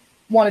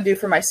want to do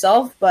for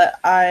myself, but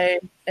I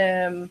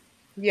am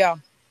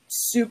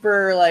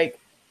super like,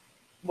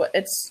 what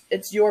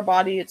it's your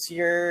body, it's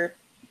your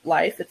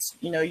life, it's,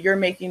 you know, you're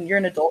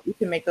an adult, you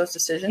can make those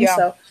decisions.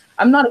 So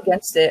I'm not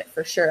against it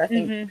for sure. I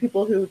think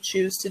people who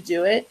choose to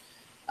do it,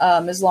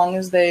 as long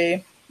as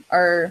they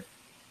are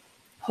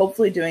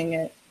hopefully doing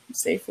it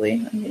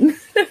safely, I mean,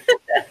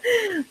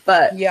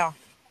 but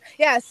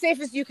as safe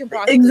as you can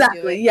possibly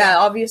exactly do it.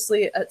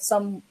 Obviously at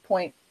some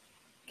point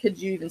could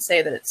you even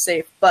say that it's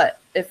safe, but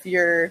if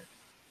you're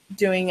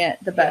doing it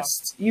the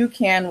best you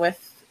can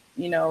with,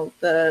 you know,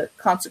 the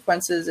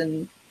consequences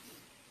and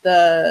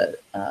the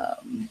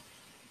kind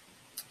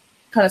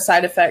of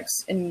side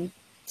effects in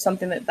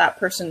something that that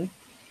person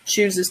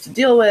chooses to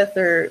deal with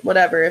or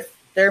whatever, if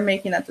they're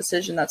making that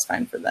decision, that's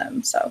fine for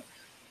them. So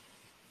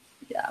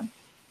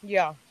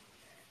yeah,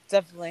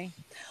 definitely.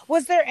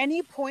 Was there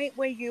any point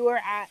where you were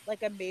at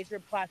like a major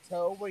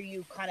plateau where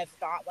you kind of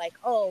thought like,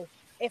 oh,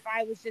 if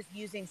I was just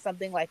using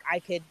something, like I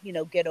could, you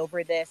know, get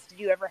over this? Did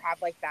you ever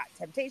have like that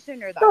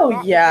temptation or that thought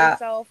with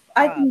yourself?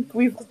 I think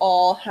we've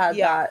all had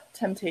that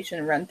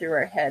temptation run through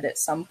our head at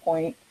some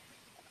point.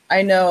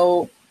 I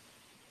know,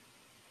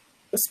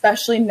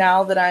 especially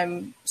now that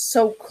I'm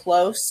so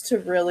close to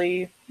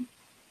really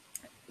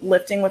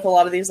lifting with a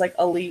lot of these like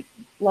elite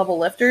level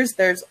lifters,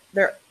 there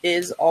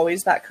is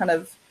always that kind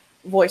of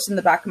voice in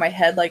the back of my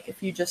head, like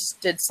if you just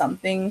did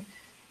something,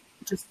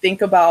 just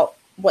think about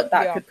what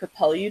that could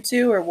propel you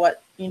to, or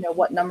what, you know,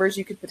 what numbers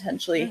you could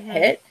potentially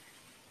hit.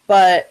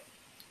 But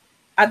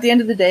at the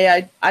end of the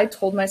day, I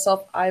told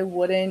myself I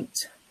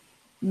wouldn't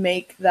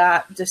make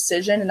that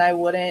decision, and I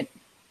wouldn't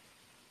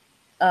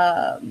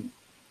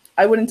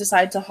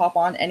decide to hop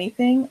on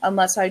anything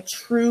unless I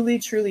truly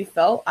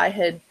felt I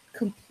had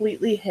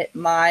completely hit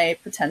my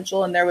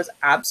potential and there was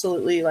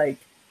absolutely like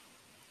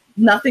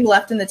nothing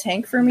left in the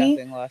tank for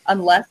me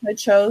unless I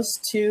chose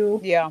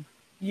to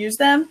use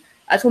them.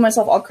 I told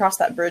myself I'll cross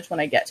that bridge when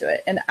I get to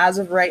it. And as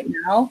of right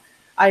now,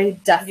 I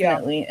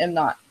definitely am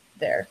not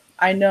there.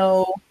 I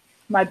know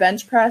my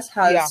bench press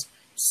has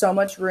so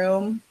much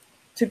room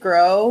to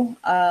grow.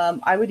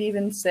 I would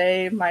even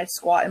say my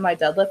squat and my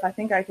deadlift, I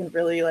think I can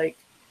really like,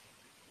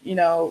 you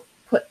know,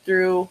 put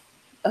through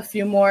a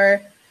few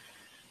more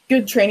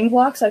good training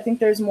blocks. I think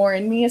there's more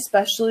in me,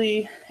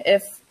 especially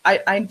if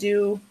I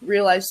do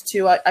realize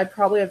too, I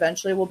probably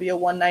eventually will be a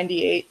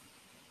 198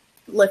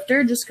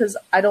 lifter, just because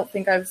I don't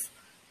think I've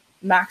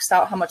maxed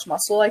out how much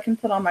muscle I can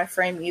put on my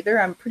frame either.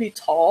 I'm pretty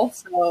tall,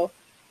 so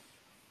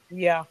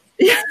you're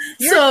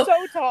so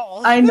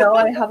tall. I know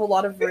I have a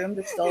lot of room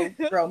to still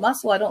grow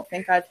muscle. I don't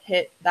think I've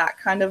hit that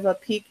kind of a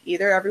peak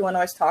either. Everyone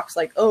always talks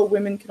like, oh,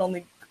 women can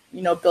only,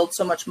 you know, build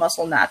so much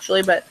muscle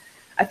naturally, but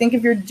I think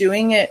if you're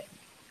doing it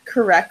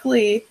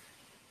correctly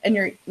and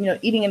you're, you know,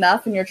 eating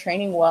enough and you're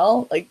training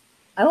well, like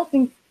I don't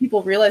think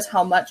people realize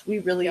how much we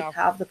really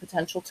have the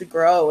potential to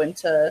grow and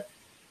to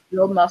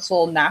build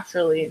muscle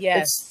naturally.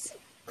 It's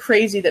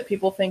crazy that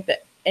people think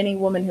that any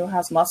woman who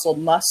has muscle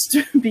must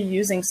be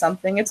using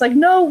something. It's like,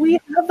 no, we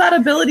have that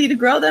ability to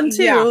grow them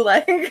too.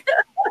 Like,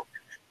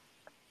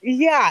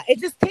 it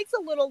just takes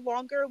a little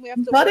longer, and we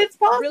have to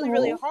work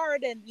really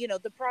hard, and you know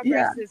the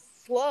progress is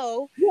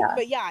slow,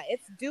 but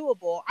it's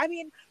doable. I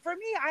mean, for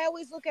me, I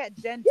always look at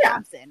Jen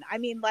Thompson. I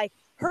mean, like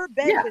her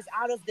bench is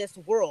out of this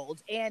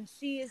world, and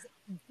she's,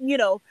 you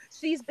know,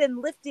 she's been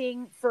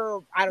lifting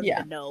for I don't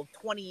even know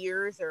 20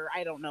 years, or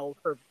I don't know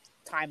her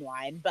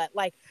timeline, but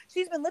like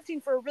she's been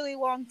lifting for a really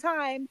long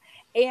time,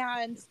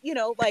 and you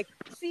know, like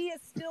she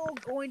is still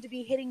going to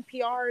be hitting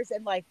PRs,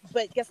 and like,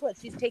 but guess what,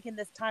 she's taken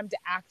this time to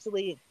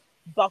actually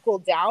buckle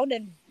down,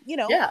 and you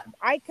know,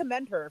 I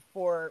commend her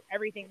for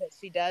everything that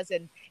she does.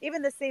 And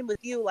even the same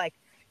with you, like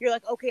you're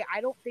like, okay,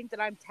 I don't think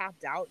that I'm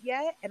tapped out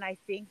yet, and I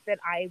think that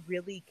I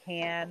really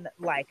can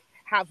like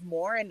have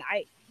more. And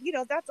I, you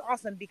know, that's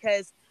awesome,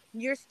 because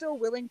you're still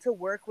willing to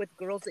work with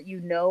girls that you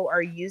know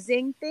are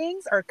using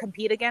things, or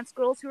compete against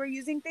girls who are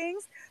using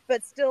things,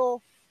 but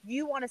still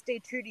you want to stay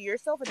true to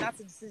yourself, and that's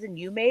a decision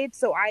you made.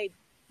 So I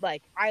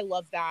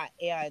love that.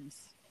 And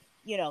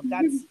you know,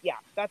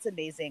 that's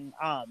amazing.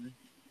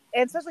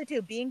 And especially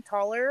too, being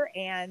taller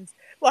and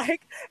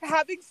like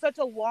having such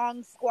a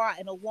long squat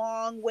and a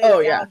long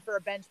way down for a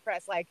bench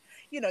press, like,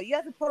 you know, you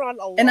have to put on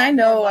a lot. And I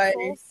know more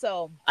muscle,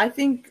 so I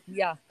think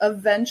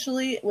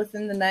eventually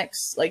within the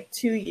next like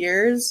 2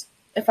 years,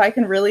 if I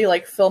can really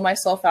like fill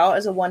myself out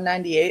as a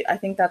 198, I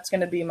think that's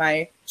going to be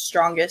my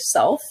strongest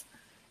self,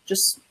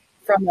 just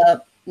from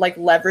a like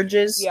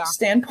leverages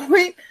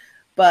standpoint.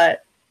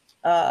 But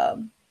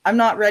I'm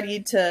not ready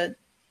to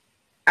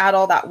add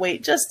all that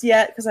weight just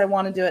yet, because I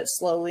want to do it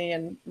slowly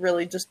and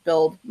really just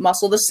build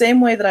muscle the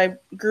same way that I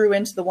grew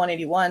into the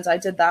 181s. I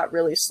did that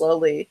really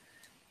slowly.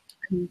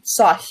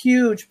 saw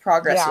huge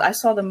progress. Yeah. I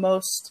saw the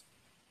most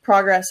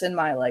progress in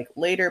my like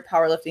later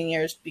powerlifting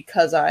years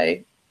because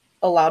I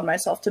allowed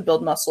myself to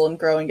build muscle and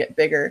grow and get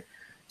bigger.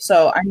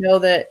 So I know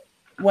that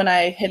when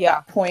I hit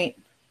that point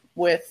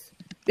with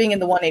being in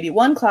the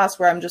 181 class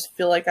where I'm just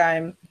feel like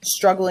I'm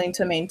struggling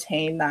to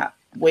maintain that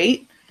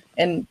weight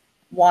and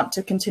want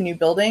to continue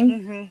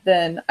building,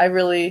 then I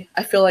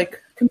feel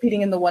like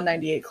competing in the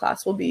 198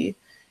 class will be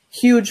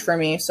huge for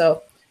me.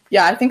 So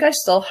yeah, I think I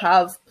still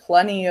have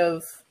plenty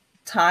of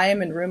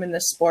time and room in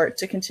this sport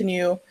to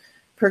continue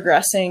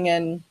progressing.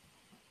 And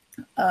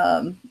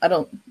I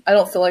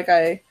don't feel like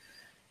I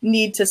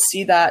need to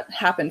see that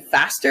happen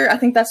faster. I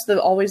think that's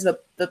always the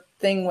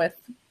thing with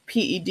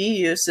PED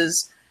use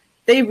is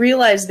they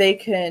realize they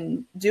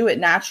can do it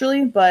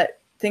naturally, but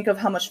think of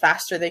how much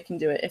faster they can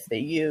do it if they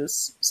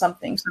use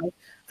something. So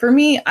for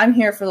me, I'm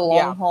here for the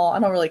long haul. I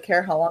don't really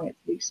care how long it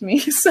takes me.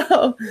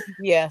 So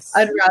yes,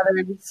 I'd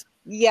rather just...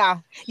 Yeah,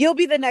 you'll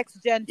be the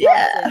next Jen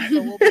Thompson,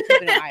 so we'll be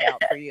keeping an eye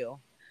out for you.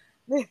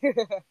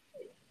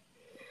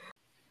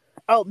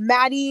 Oh,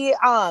 Maddie,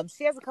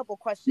 she has a couple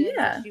questions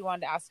that she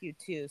wanted to ask you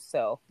too,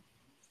 so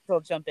she'll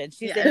jump in.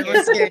 She's I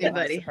don't scare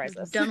anybody.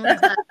 Done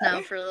with that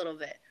now for a little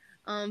bit.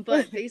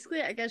 But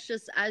basically, I guess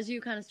just as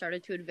you kind of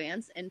started to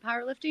advance in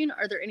powerlifting,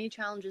 are there any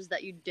challenges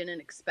that you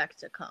didn't expect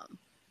to come?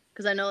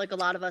 Because I know like a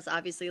lot of us,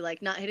 obviously,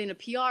 like not hitting a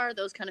PR,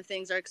 those kind of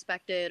things are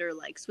expected, or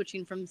like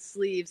switching from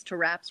sleeves to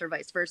wraps or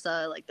vice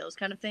versa, like those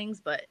kind of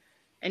things. But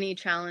any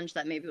challenge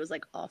that maybe was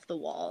like off the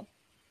wall?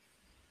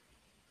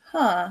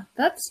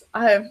 Let's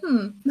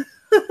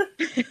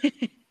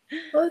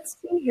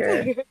see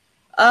here.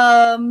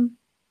 I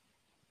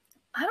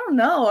don't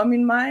know. I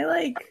mean,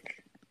 my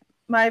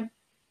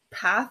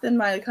path and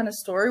my kind of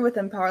story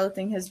within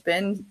powerlifting has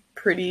been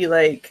pretty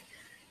like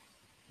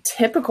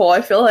typical.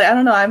 I feel like, I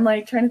don't know, I'm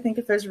like trying to think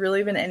if there's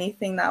really been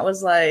anything that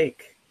was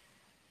like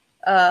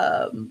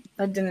I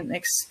didn't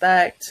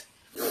expect.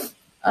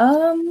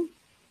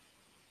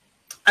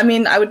 I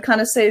mean, I would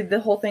kind of say the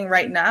whole thing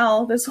right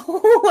now, this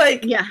whole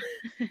like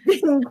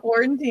being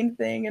quarantined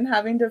thing and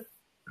having to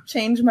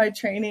change my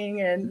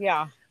training and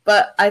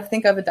but I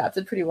think I've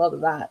adapted pretty well to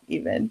that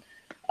even.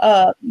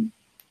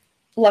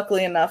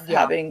 Luckily enough,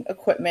 having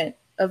equipment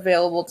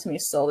available to me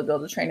still to be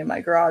able to train in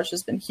my garage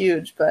has been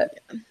huge. But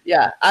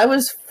yeah, I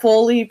was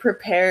fully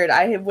prepared.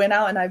 I went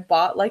out and I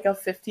bought like a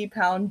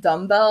 50-pound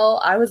dumbbell.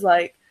 I was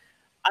like,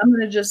 I'm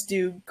going to just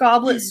do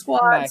goblet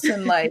squats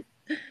and like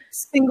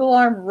single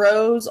arm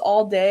rows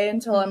all day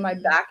until my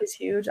back is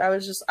huge. I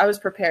was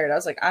prepared. I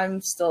was like,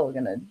 I'm still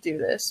going to do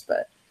this.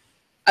 But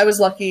I was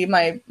lucky.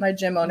 My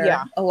gym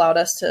owner allowed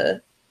us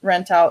to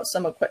rent out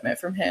some equipment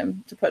from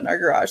him to put in our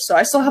garage. So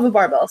I still have a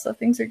barbell, so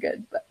things are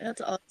good. But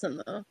that's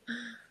awesome though.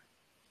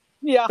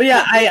 Yeah. But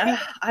yeah,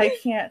 I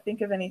can't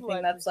think of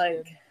anything that's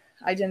like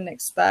I didn't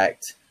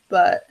expect.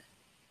 But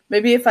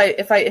maybe if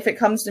it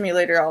comes to me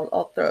later,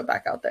 I'll throw it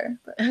back out there.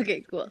 But.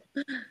 Okay, cool.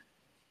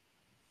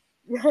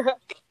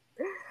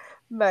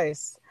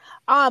 Nice.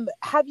 Sorry,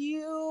 I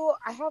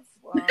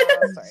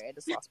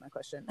just lost my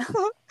question.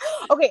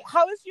 Okay,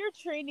 how has your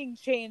training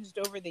changed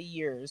over the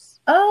years?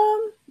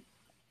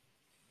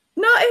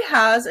 No, it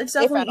has. It's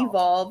definitely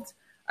evolved.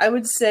 I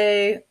would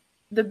say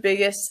the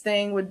biggest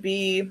thing would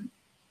be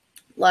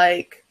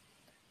like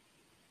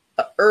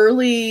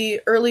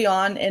early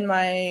on in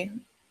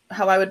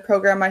how I would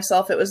program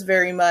myself. It was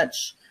very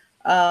much,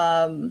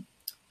 I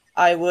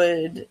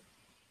would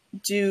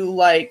do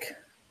like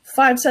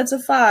 5 sets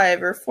of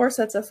 5 or 4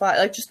 sets of 5,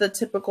 like just the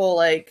typical,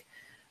 like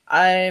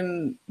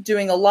I'm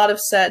doing a lot of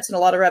sets and a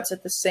lot of reps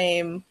at the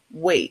same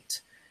weight.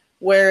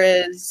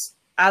 Whereas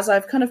as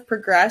I've kind of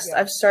progressed,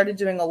 I've started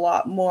doing a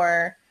lot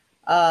more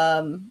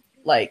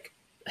like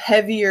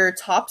heavier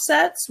top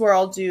sets where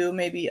I'll do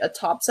maybe a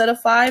top set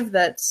of 5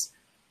 that's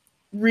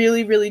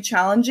really, really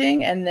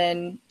challenging and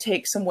then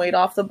take some weight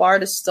off the bar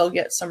to still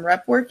get some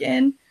rep work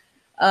in.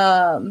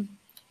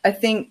 I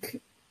think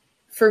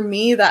for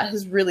me, that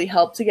has really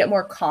helped to get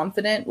more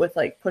confident with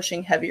like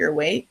pushing heavier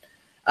weight.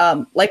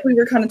 Like we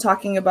were kind of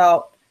talking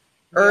about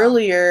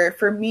earlier,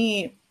 for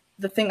me,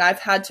 the thing I've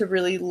had to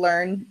really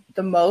learn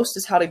the most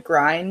is how to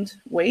grind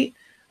weight.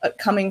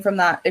 Coming from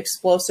that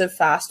explosive,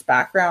 fast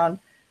background,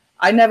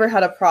 I never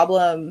had a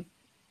problem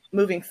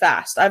moving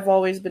fast. I've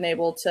always been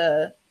able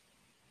to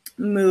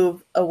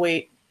move a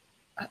weight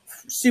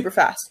super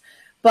fast,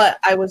 but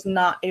I was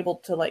not able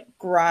to like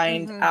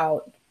grind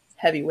out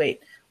heavy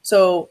weight.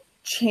 So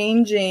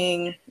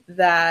changing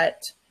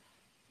that,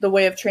 the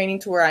way of training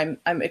to where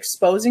I'm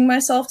exposing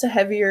myself to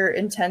heavier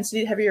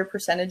intensity, heavier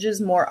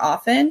percentages more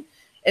often,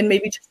 and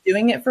maybe just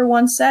doing it for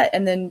one set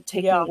and then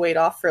taking weight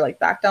off for like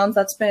back downs.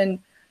 That's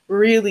been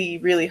really,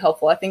 really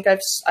helpful. I think I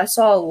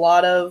saw a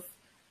lot of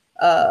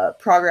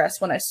progress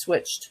when I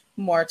switched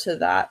more to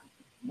that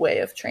way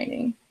of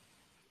training.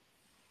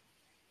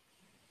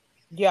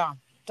 Yeah,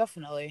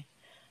 definitely.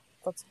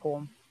 That's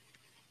cool.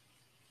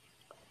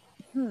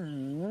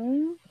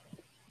 Let's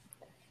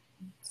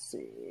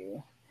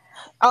see.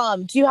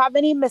 Do you have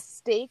any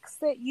mistakes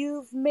that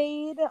you've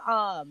made?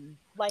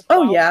 Like,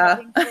 oh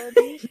yeah.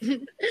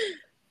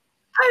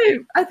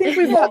 I think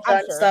we've all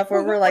done sure. stuff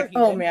where we're like,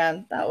 oh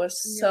man, that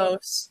was so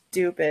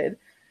stupid.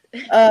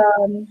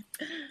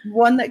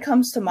 One that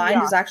comes to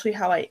mind is actually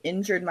how I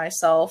injured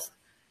myself.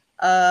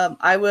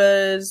 I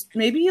was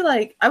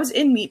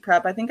in meet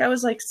prep. I think I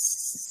was like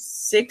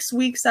 6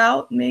 weeks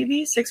out,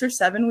 maybe 6 or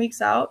 7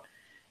 weeks out.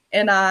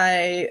 And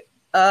at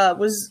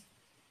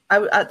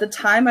the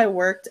time I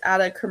worked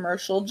at a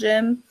commercial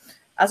gym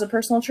as a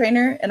personal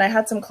trainer, and I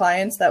had some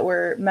clients that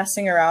were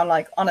messing around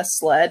like on a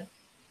sled,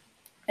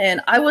 and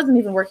I wasn't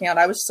even working out.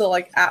 I was still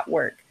like at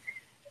work,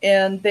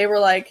 and they were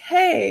like,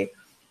 hey,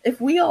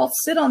 if we all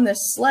sit on this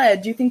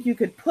sled, do you think you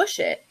could push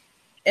it?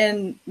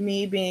 And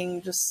me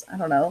being just, I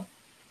don't know,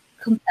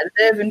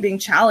 competitive and being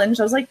challenged,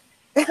 I was like,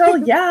 hell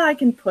yeah, I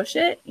can push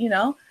it, you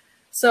know?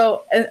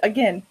 So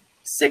again,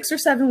 6 or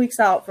 7 weeks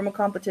out from a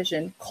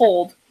competition,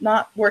 cold,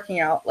 not working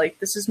out, like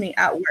this is me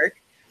at work.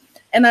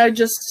 And I would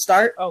just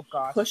start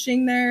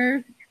pushing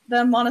them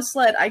on a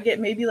sled. I get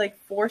maybe like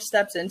 4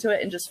 steps into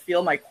it and just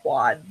feel my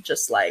quad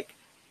just like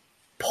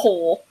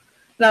pull.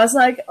 And I was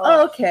like,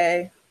 oh,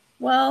 okay,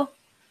 well,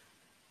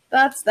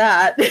 that's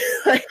that.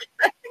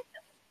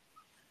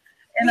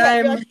 And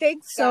I'm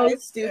so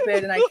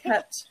stupid. And I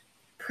kept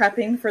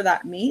prepping for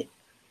that meet.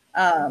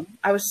 I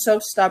was so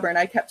stubborn.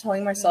 I kept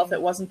telling myself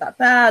it wasn't that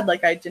bad.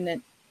 Like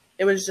it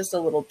was just a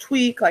little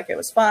tweak, like it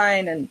was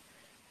fine, and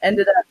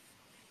ended up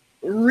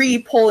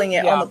re-pulling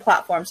it on the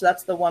platform. So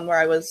that's the one where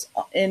I was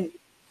in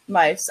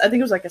I think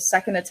it was like a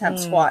second attempt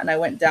squat, and I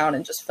went down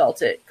and just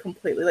felt it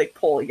completely like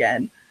pull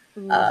again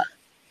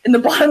in the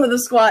bottom of the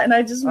squat. And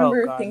I just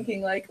remember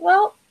thinking like,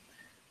 well,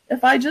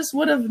 if I just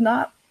would have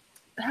not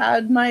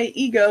had my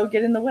ego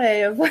get in the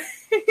way of like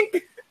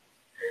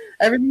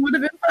everything would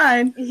have been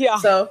fine. Yeah.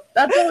 So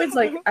that's always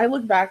like, I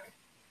look back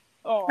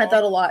at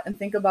that a lot and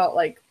think about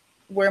like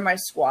where my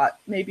squat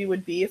maybe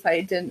would be if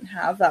I didn't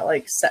have that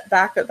like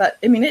setback.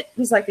 It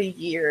was like a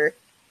year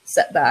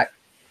setback,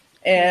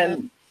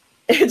 and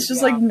it's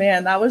just like,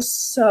 man, that was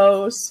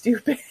so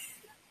stupid.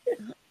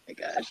 Oh my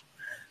gosh.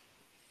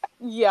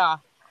 Yeah.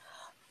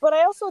 But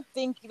I also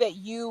think that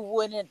you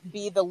wouldn't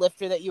be the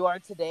lifter that you are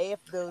today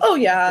if those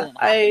didn't happen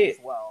as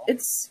well.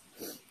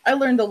 I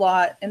learned a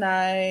lot, and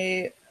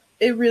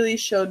it really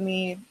showed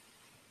me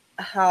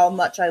how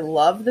much I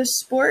love this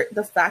sport.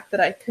 The fact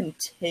that I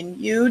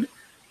continued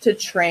to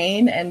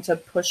train and to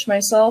push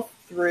myself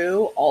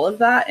through all of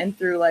that, and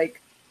through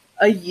like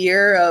a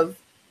year of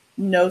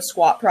no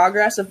squat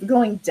progress, of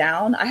going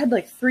down. I had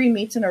like 3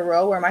 meets in a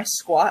row where my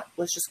squat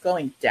was just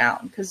going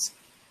down, because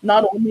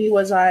not only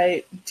was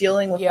I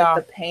dealing with like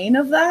the pain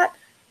of that,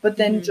 but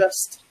then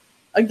just,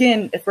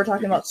 again, if we're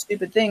talking about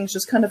stupid things,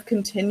 just kind of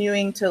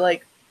continuing to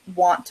like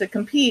want to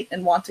compete,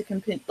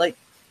 like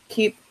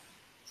keep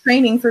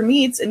training for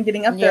meets and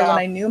getting up there when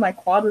I knew my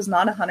quad was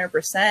not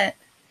 100%.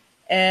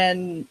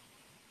 And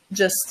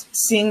just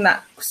seeing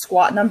that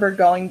squat number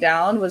going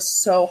down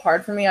was so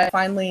hard for me. I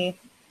finally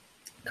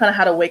kind of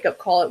had a wake up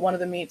call at one of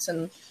the meets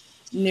and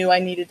knew I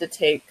needed to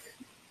take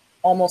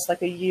almost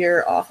like a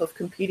year off of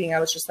competing. I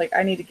was just like,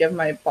 I need to give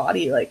my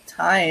body like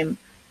time.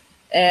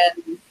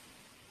 And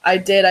I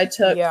did. I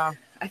took,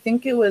 I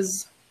think it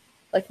was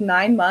like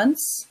 9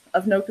 months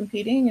of no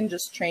competing and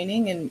just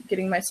training and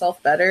getting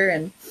myself better.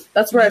 And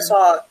that's where I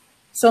saw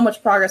so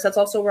much progress. That's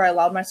also where I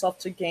allowed myself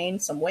to gain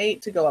some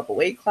weight, to go up a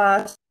weight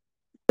class.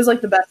 It was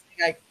like the best thing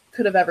I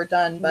could have ever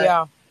done.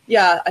 But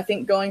I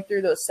think going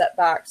through those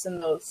setbacks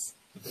and those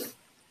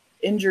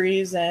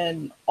injuries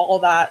and all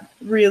that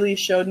really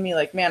showed me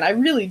like, man, I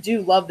really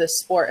do love this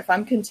sport. If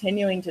I'm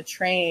continuing to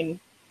train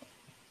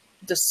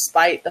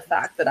despite the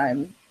fact that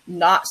I'm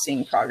not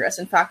seeing progress,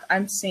 in fact,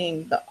 I'm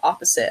seeing the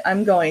opposite.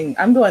 I'm going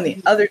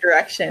the other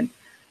direction.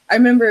 I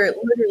remember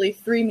literally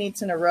 3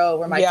 meets in a row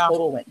where my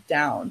total went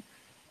down.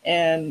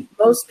 And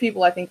most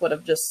people, I think, would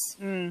have just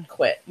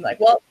quit. I'm like,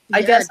 well,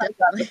 I guess I'm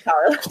done with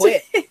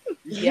powerlifting.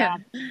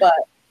 But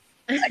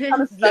I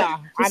kind of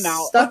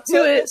stuck to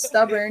it,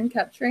 stubborn,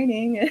 kept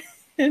training,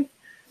 and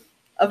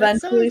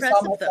eventually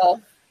saw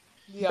myself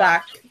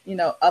back,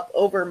 up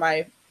over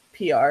my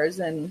PRs.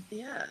 And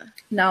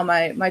now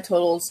my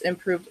totals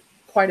improved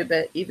quite a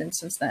bit even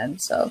since then.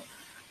 So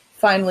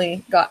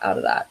finally got out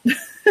of that.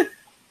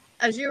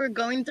 As you were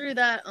going through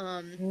that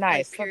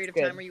period of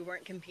time where you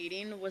weren't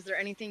competing, was there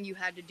anything you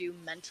had to do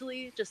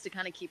mentally just to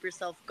kind of keep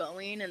yourself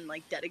going and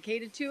like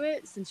dedicated to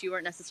it, since you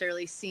weren't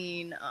necessarily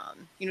seeing,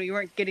 you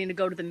weren't getting to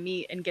go to the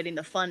meet and getting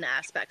the fun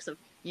aspects of,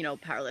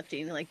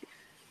 powerlifting? Like,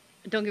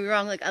 don't get me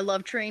wrong, like I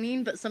love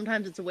training, but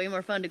sometimes it's way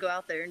more fun to go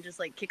out there and just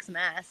like kick some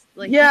ass.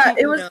 Like,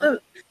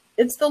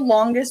 it's the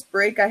longest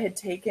break I had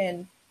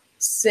taken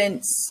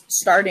since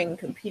starting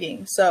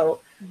competing. So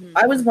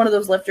I was one of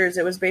those lifters.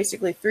 It was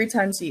basically 3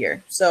 times a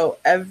year. So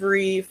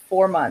every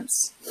 4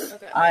 months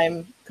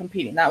I'm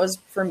competing. That was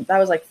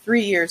like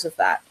 3 years of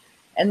that.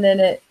 And then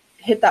it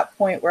hit that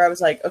point where I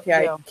was like,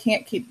 okay, I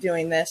can't keep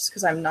doing this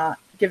because I'm not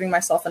giving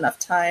myself enough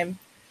time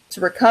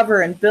to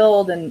recover and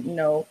build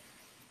and,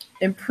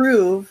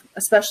 improve,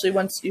 especially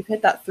once you've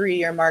hit that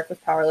 3-year mark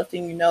with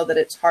powerlifting. You know that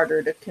it's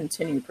harder to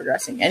continue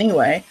progressing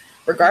anyway,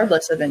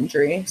 regardless of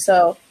injury.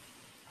 So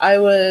I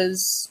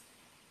was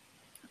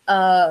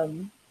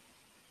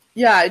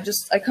Yeah,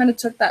 I kind of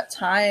took that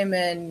time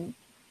and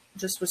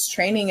just was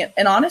training it.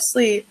 And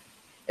honestly,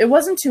 it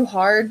wasn't too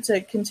hard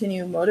to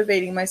continue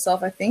motivating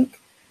myself. I think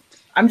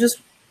I'm just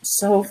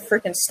so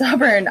freaking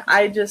stubborn.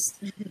 I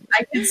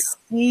could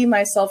see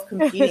myself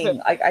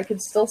competing. I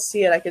could still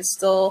see it.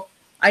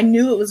 I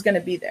knew it was going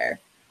to be there.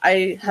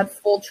 I had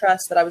full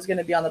trust that I was going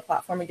to be on the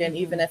platform again,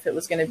 even if it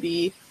was going to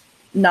be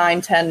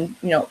 9, 10,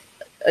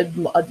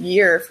 a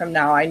year from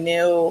now. I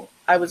knew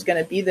I was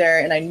going to be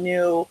there, and I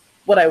knew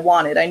what I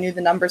wanted. I knew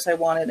the numbers I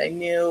wanted. I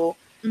knew,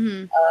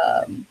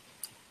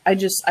 I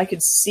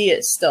could see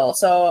it still.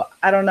 So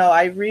I don't know.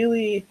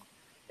 It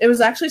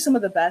was actually some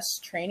of the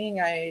best training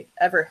I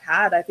ever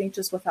had. I think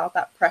just without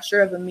that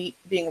pressure of a meet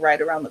being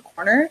right around the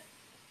corner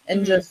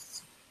and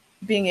just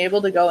being able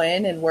to go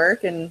in and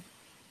work. And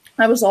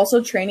I was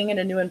also training in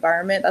a new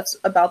environment. That's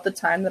about the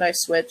time that I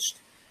switched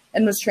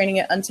and was training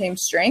at Untamed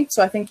Strength.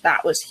 So I think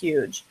that was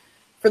huge.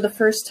 For the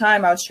first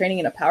time, I was training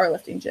in a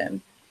powerlifting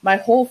gym. My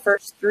whole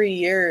first 3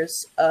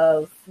 years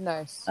of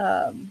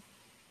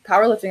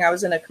powerlifting, I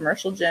was in a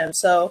commercial gym.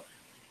 So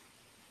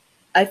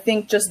I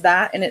think just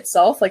that in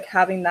itself, like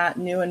having that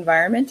new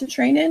environment to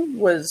train in,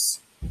 was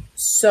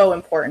so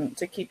important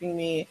to keeping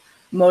me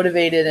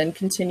motivated and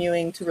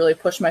continuing to really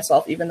push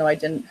myself, even though I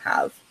didn't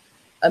have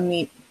a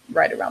meet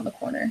right around the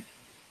corner.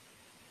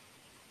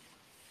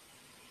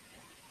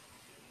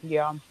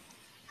 Yeah.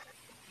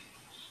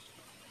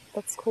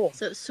 That's cool.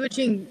 So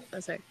switching,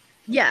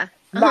 yeah.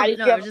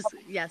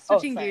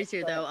 Switching gears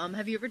here though.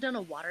 Have you ever done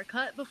a water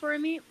cut before a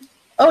meet?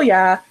 Oh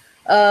yeah.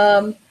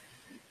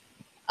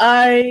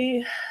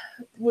 I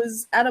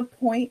was at a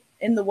point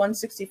in the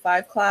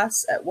 165 class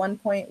at one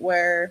point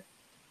where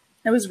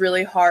it was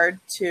really hard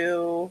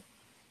to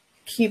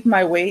keep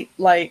my weight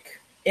like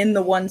in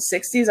the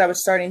 160s. I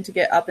was starting to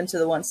get up into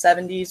the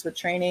 170s with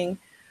training.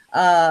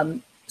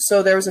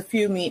 So there was a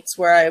few meets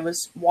where I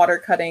was water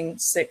cutting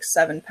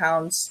 6-7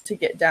 pounds to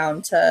get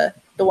down to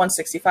the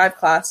 165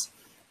 class,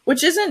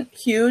 which isn't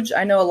huge.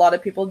 I know a lot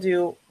of people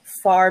do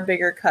far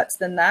bigger cuts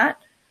than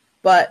that,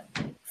 but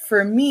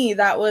for me,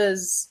 that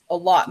was a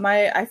lot.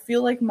 I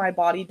feel like my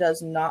body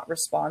does not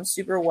respond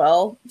super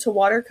well to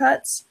water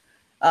cuts.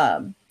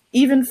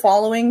 Even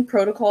following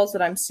protocols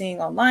that I'm seeing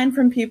online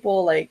from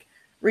people, like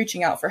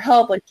reaching out for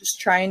help, like just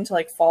trying to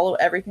like follow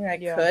everything I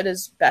could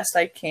as best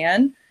I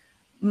can.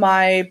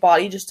 My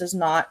body just does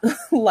not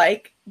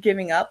like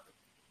giving up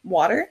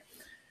water.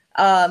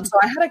 So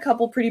I had a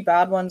couple pretty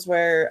bad ones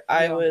where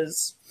I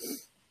was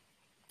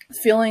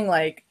feeling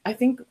like, I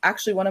think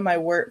actually one of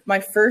my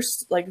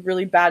first like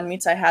really bad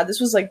meets I had, this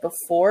was like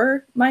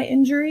before my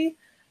injury,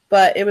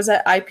 but it was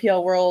at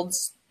IPL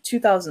Worlds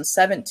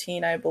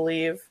 2017, I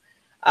believe.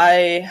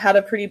 I had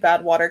a pretty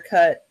bad water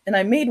cut and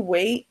I made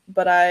weight,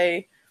 but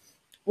I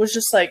was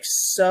just like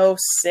so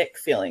sick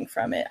feeling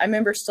from it. I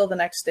remember still the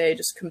next day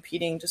just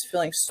competing, just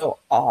feeling so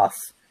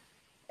off.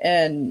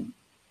 And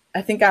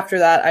I think after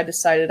that, I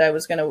decided I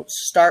was going to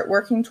start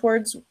working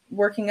towards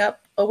working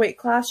up a weight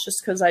class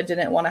just because I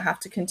didn't want to have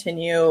to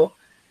continue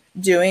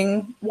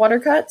doing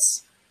water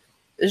cuts.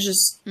 It's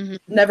just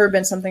never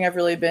been something I've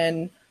really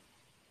been,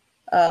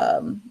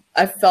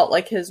 I felt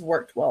like has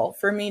worked well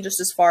for me just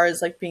as far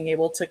as like being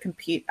able to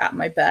compete at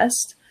my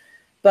best.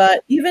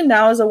 But even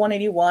now as a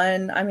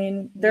 181, I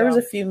mean, there was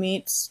a few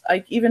meets,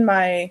 like even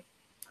my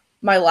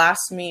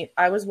last meet,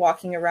 I was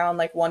walking around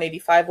like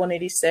 185,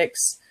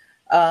 186,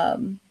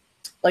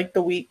 like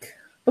the week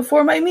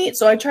before my meet.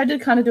 So I tried to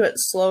kind of do it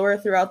slower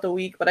throughout the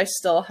week, but I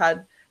still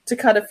had to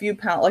cut a few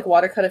pounds, like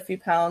water cut a few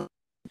pounds.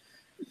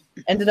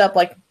 Ended up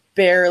like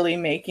barely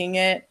making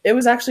it. It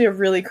was actually a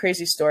really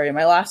crazy story.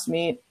 My last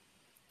meet,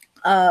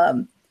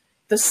 the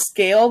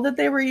scale that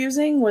they were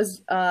using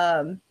was,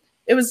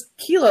 it was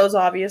kilos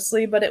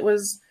obviously, but it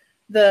was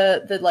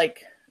the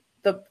like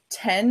the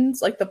tens,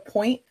 like the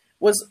point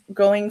was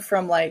going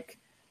from like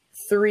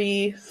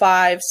 3,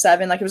 5,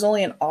 7, like it was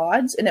only in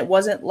odds and it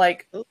wasn't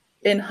like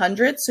in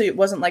hundreds. So it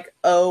wasn't like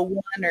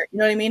 0.1 or, you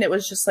know what I mean? It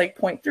was just like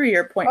 0.3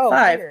 or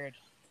 0.5.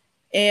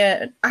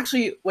 And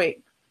actually,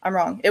 wait, I'm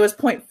wrong. It was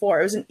 0.4.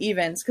 It was in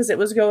evens because it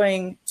was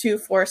going 2,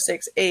 4,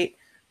 6, 8.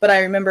 But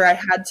I remember I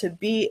had to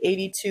be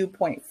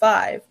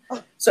 82.5.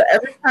 So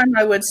every time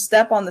I would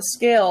step on the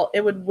scale,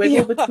 it would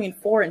wiggle between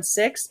 4 and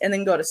 6 and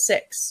then go to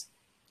 6.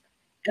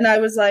 And I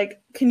was like,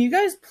 can you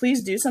guys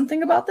please do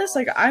something about this?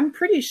 Like, I'm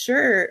pretty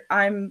sure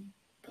I'm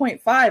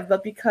 0.5,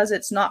 but because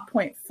it's not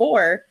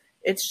 0.4,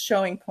 it's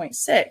showing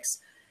 0.6.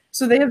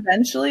 So they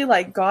eventually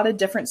like got a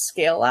different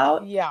scale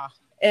out.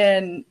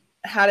 And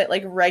had it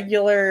like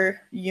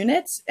regular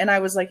units. And I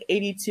was like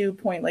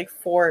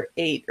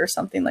 82.48 or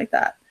something like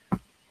that.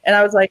 And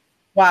I was like,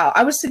 wow,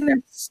 I was sitting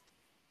there.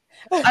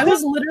 I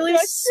was literally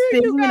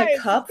spinning in a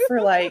cup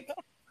for like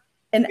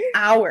an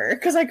hour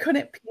because I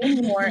couldn't pee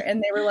anymore.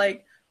 And they were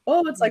like,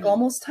 oh, it's like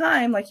almost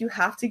time. Like, you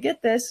have to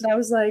get this. And I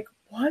was like,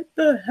 what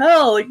the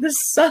hell? Like, this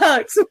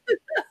sucks.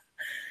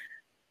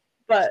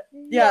 But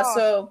yeah,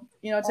 so,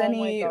 you know, to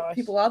any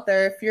people out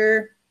there, if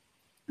you're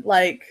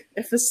like,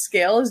 if the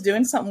scale is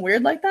doing something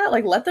weird like that,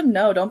 like, let them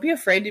know. Don't be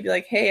afraid to be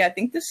like, hey, I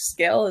think this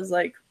scale is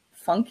like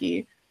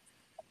funky.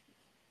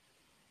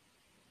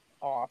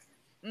 Off.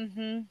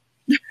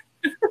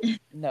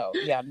 No,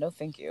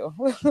 thank you.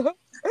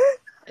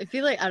 I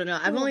feel like, I don't know,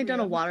 I've only done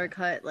a water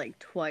cut like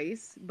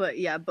twice, but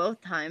yeah, both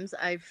times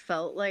I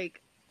felt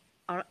like,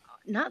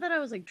 not that I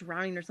was like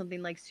drowning or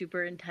something like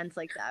super intense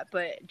like that,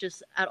 but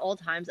just at all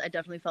times I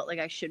definitely felt like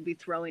I should be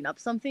throwing up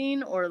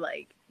something or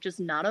like just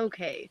not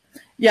okay.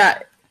 Yeah,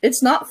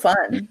 it's not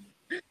fun.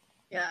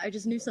 Yeah, I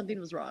just knew something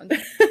was wrong.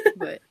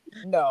 But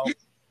no.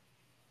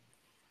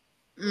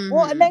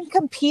 Well, and then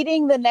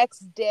competing the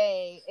next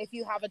day, if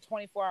you have a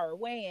 24-hour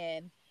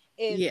weigh-in,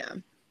 is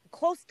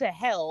close to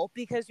hell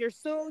because you're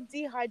so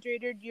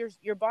dehydrated.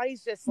 Your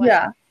body's just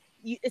like,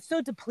 it's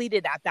so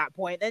depleted at that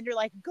point. Then you're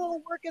like,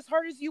 go work as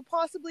hard as you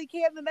possibly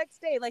can the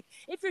next day. Like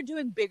if you're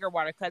doing bigger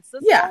water cuts,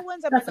 the small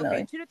ones, I'm definitely.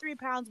 Like, okay, 2 to 3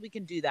 pounds, we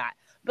can do that.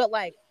 But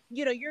like,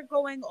 you know, you're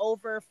going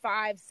over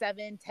 5,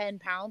 7, 10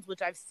 pounds,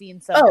 which I've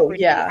seen some.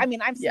 I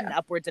mean, I've seen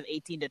upwards of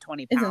 18 to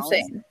 20 pounds.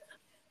 It's insane.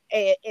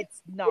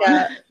 It's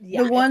not.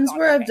 The ones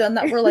where I've done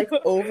that were like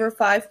over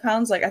 5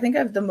 pounds. Like I think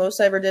the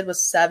most I ever did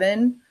was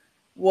 7.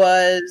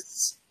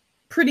 Was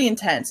pretty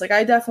intense. Like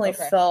I definitely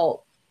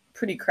felt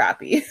pretty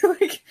crappy.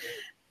 Like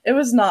it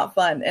was not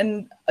fun.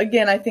 And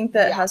again, I think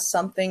that has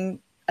something.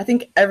 I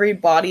think every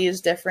body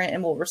is different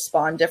and will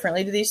respond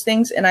differently to these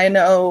things. And I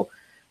know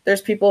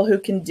there's people who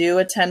can do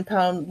a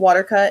 10-pound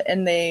water cut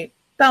and they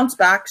bounce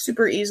back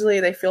super easily.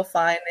 They feel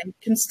fine. They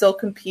can still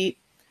compete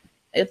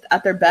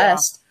at their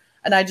best.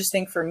 And I just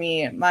think for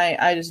me,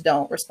 I just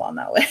don't respond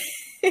that way.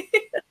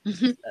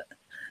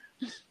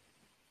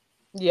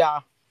 Yeah.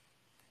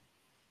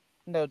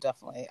 No,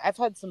 definitely. I've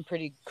had some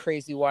pretty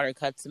crazy water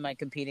cuts in my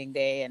competing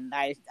day, and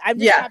I'm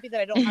just happy that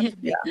I don't have to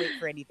make weight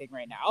for anything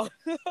right now.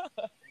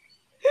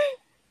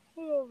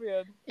 Oh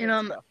man.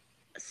 And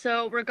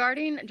so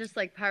regarding just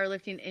like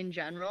powerlifting in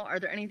general, are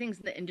there any things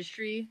in the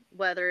industry,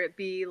 whether it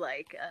be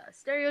like a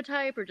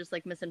stereotype or just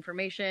like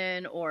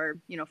misinformation or,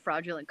 you know,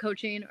 fraudulent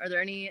coaching? Are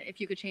there any, if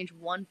you could change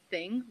one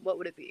thing, what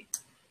would it be?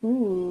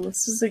 Ooh,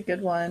 this is a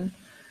good one.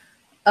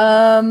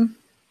 I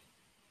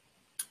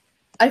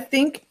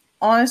think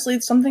honestly,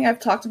 it's something I've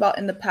talked about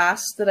in the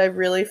past that I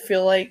really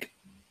feel like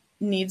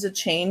needs a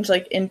change,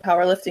 like in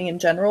powerlifting in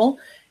general,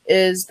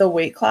 is the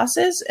weight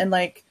classes. And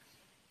like,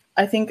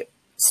 I think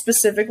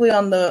specifically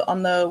on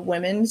the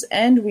women's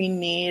end, we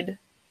need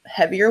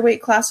heavier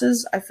weight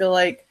classes. I feel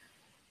like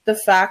the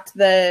fact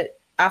that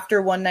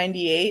after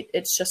 198,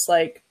 it's just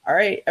like, all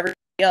right, everybody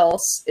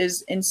else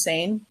is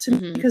insane to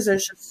me because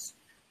there's just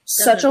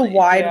such a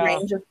wide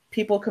range of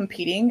people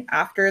competing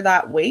after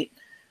that weight.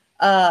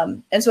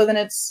 And so then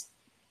it's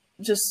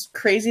just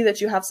crazy that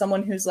you have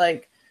someone who's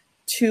like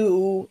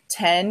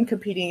 210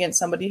 competing against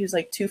somebody who's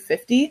like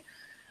 250.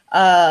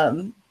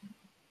 And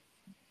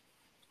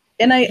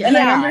I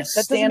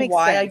understand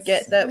why. I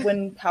get that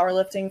when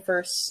powerlifting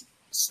first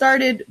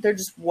started, there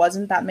just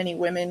wasn't that many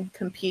women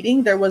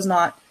competing. There was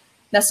not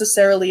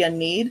necessarily a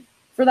need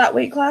for that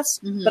weight class,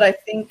 but I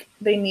think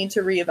they need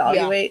to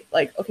reevaluate.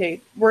 Like, okay,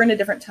 we're in a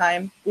different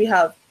time. We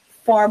have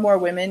far more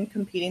women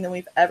competing than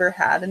we've ever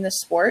had in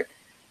this sport.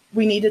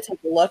 We need to take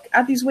a look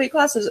at these weight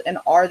classes and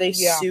are they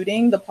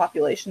suiting the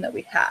population that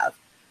we have?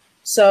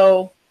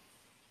 So,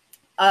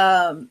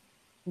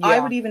 I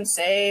would even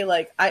say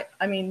like, I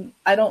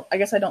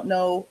guess I don't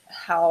know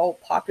how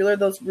popular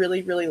those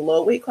really, really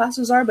low weight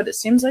classes are, but it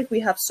seems like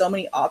we have so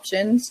many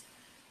options.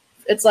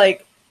 It's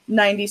like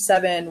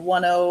 97,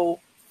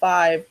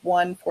 105,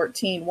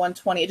 114,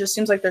 120. It just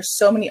seems like there's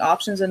so many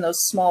options in those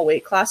small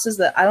weight classes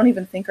that I don't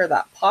even think are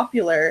that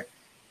popular.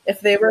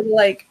 If they were to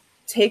like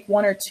take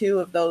 1 or 2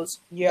 of those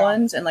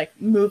ones and like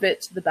move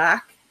it to the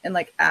back and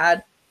like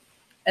add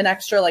an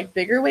extra like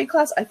bigger weight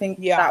class, I think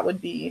that would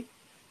be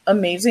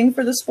amazing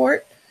for the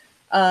sport.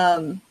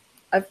 I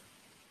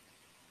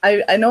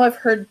know I've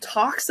heard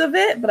talks of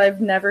it, but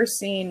I've never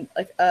seen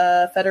like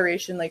a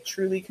federation like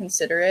truly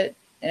consider it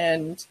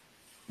and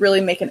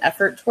really make an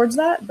effort towards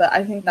that. But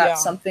I think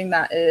that's something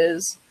that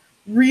is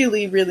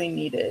really, really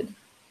needed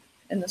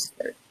in the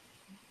sport.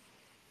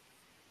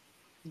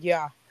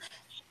 Yeah.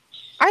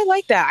 I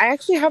like that. I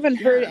actually haven't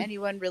heard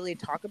anyone really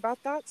talk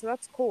about that, so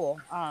that's cool.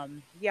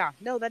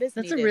 No, that's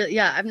needed.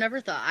 I've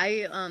never thought.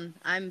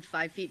 I'm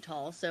 5 feet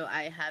tall, so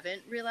I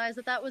haven't realized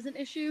that was an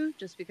issue.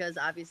 Just because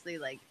obviously,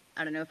 like,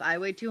 I don't know, if I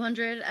weighed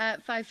 200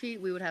 at 5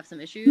 feet, we would have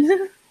some issues.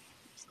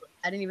 So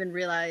I didn't even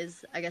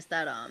realize, I guess,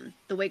 that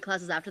the weight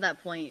classes after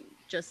that point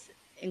just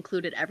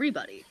included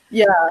everybody.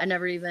 Yeah, I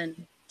never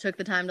even took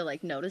the time to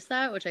like notice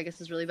that, which I guess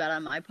is really bad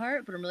on my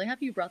part, but I'm really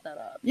happy you brought that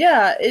up.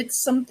 Yeah,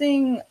 it's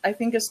something I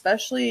think,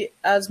 especially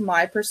as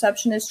my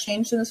perception has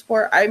changed in the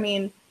sport. I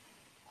mean,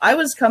 I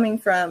was coming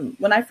from,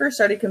 when I first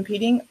started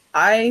competing,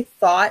 I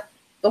thought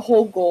the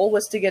whole goal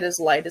was to get as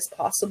light as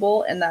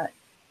possible and that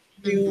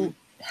you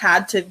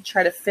had to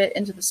try to fit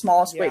into the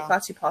smallest weight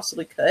class you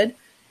possibly could.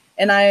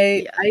 And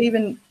I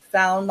even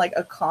found like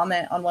a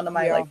comment on one of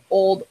my like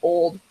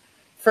old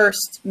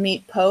first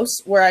meet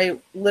posts where I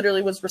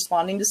literally was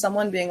responding to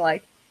someone being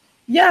like,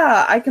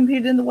 yeah, I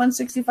competed in the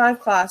 165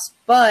 class,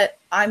 but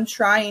I'm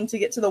trying to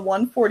get to the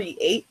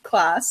 148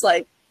 class.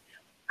 Like,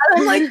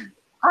 I'm like,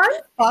 I'm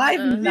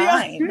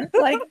 5'9".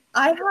 Like,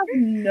 I have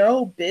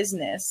no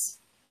business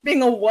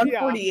being a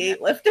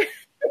 148 lifter.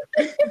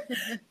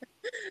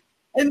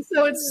 And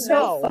so it's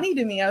so funny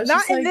to me. I was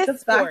just like, the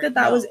fact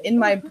that was in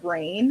my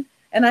brain.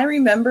 And I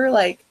remember,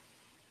 like,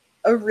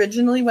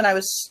 originally when I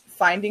was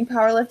finding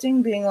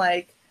powerlifting, being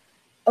like,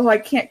 oh, I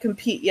can't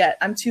compete yet.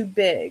 I'm too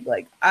big.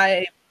 Like,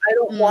 I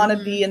don't want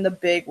to be in the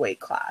big weight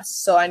class.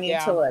 So I need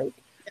to, like,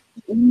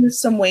 lose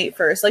some weight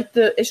first. Like,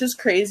 it's just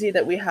crazy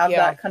that we have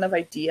that kind of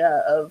idea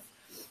of,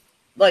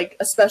 like,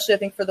 especially I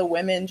think for the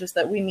women, just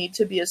that we need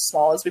to be as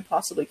small as we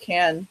possibly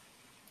can.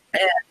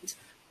 And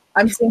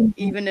I'm seeing,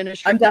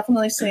 I'm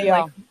definitely seeing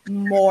like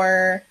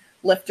more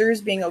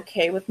lifters being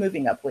okay with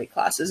moving up weight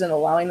classes and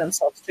allowing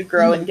themselves to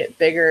grow and get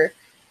bigger.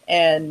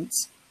 And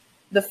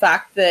the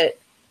fact that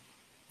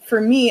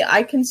for me,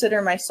 I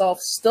consider myself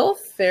still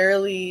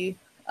fairly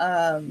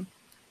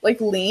like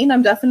lean.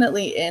 I'm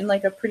definitely in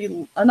like a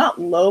pretty, not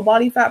low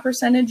body fat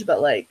percentage,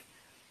 but like,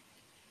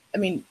 I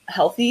mean,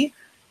 healthy.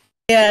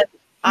 And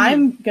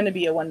I'm going to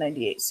be a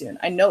 198 soon.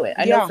 I know it.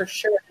 I know for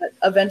sure that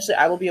eventually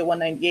I will be a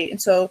 198.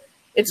 And so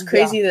it's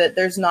crazy that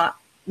there's not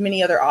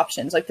many other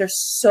options. Like, there's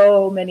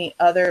so many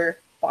other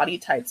body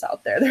types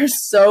out there. There's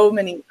so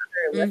many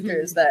other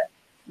lifters that,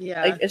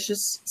 like, it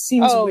just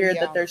seems weird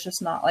that there's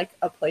just not like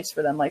a place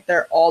for them. Like,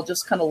 they're all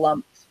just kind of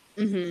lumped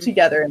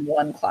together in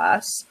one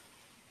class.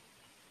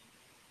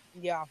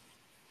 Yeah.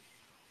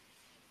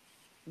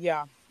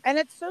 Yeah. And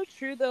it's so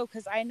true though,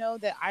 because I know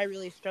that I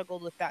really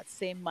struggled with that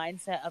same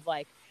mindset of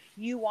like,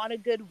 you want a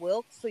good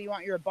wilk, so you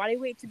want your body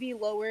weight to be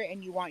lower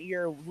and you want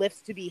your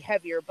lifts to be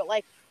heavier. But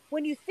like,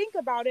 when you think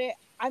about it,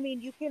 I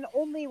mean, you can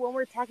only, when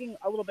we're talking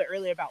a little bit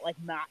earlier about like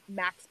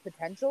max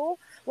potential,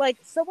 like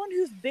someone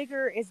who's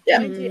bigger is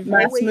going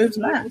to always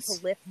be able to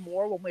lift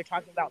more when we're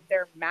talking about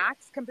their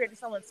max compared to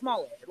someone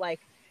smaller. Like,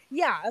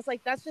 yeah, it's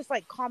like, that's just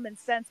like common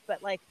sense.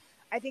 But like,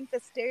 I think the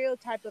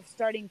stereotype of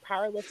starting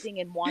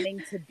powerlifting and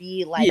wanting to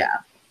be like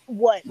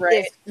what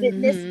is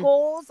fitness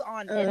goals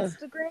on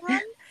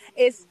Instagram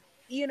is,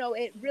 you know,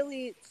 it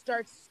really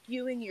starts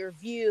skewing your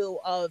view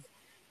of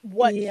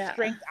what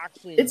strength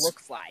actually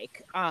looks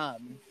like.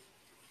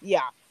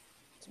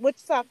 Which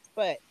sucks,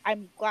 but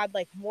I'm glad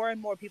like more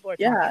and more people are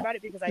talking about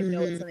it, because I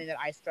know it's something that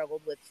I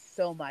struggled with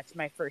so much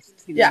my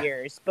first 2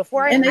 years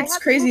before. And it's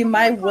crazy.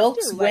 My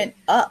wilks went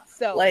up.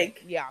 So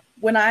like,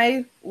 when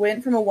I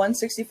went from a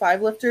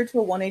 165 lifter to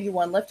a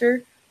 181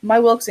 lifter, my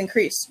wilks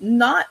increased,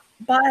 not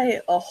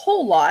by a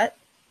whole lot,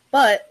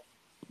 but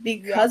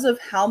because of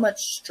how much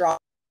stronger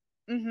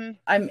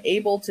I'm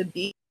able to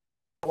be,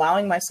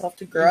 allowing myself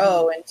to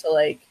grow and to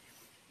like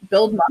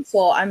build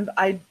muscle.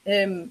 I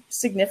am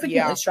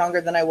significantly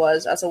stronger than I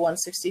was as a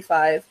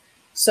 165.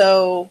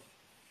 So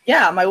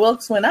yeah, my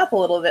wilks went up a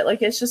little bit.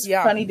 Like, it's just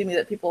funny to me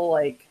that people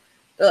like,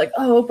 they're like,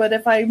 oh, but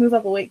if I move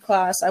up a weight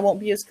class, I won't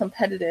be as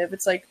competitive.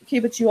 It's like, okay,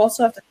 but you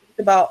also have to think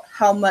about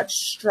how much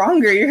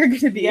stronger you're going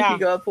to be if you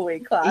go up a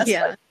weight class.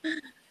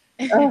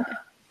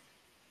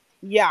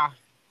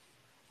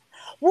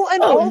 Well,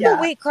 and all the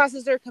weight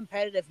classes are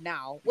competitive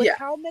now. With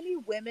how many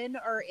women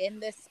are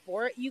in this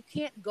sport, you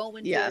can't go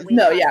into a weight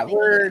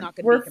class.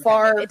 We're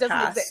far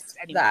past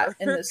that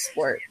in this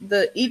sport.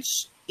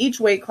 Each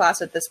weight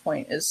class at this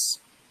point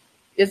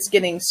it's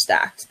getting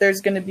stacked.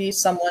 There's going to be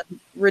someone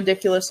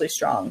ridiculously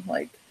strong,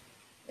 like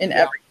in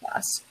every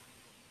class.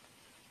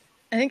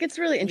 I think it's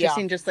really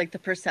interesting, just like the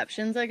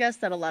perceptions, I guess,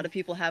 that a lot of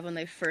people have when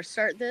they first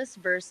start this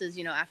versus,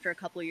 you know, after a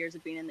couple of years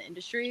of being in the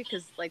industry.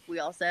 Because like we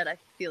all said, I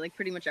feel like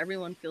pretty much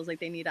everyone feels like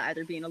they need to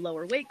either be in a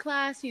lower weight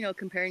class, you know,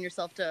 comparing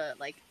yourself to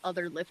like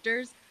other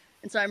lifters.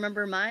 And so I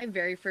remember my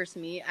very first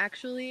meet,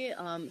 actually,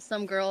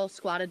 some girl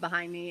squatted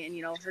behind me, and,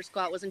 you know, her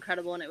squat was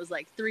incredible, and it was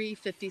like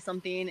 350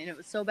 something, and it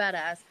was so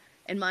badass,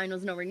 and mine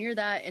was nowhere near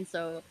that. And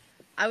so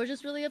I was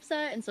just really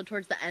upset. And so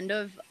towards the end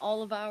of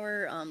all of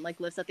our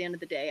like lifts at the end of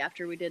the day,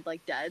 after we did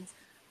like deads,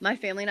 my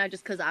family and I,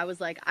 just because I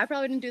was like, I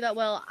probably didn't do that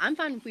well, I'm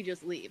fine if we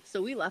just leave.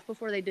 So we left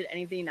before they did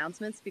any of the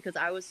announcements, because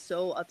I was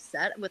so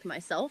upset with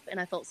myself and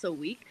I felt so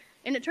weak.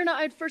 And it turned out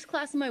I had first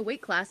class in my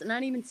weight class, and I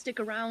didn't even stick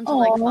around to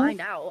like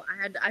find out.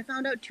 I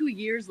found out 2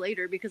 years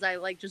later, because I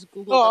like just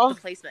Googled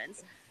up the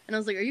placements. And I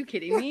was like, are you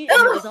kidding me?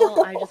 And it was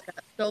all, I just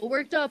got so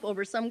worked up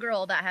over some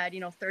girl that had, you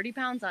know, 30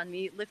 pounds on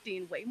me,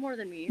 lifting way more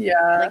than me.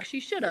 Like she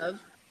should have.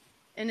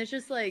 And it's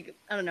just like,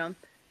 I don't know.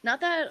 Not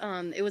that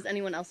it was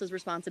anyone else's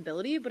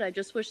responsibility, but I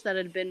just wish that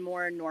it had been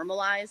more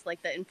normalized,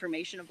 like the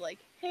information of like,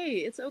 hey,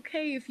 it's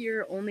okay if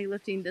you're only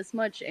lifting this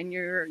much and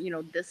you're, you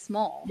know, this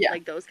small,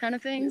 like those kind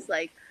of things.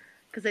 Like,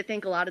 because I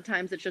think a lot of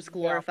times it's just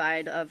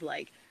glorified of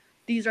like,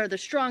 these are the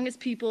strongest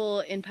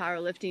people in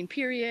powerlifting,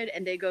 period,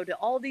 and they go to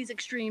all these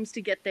extremes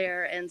to get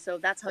there, and so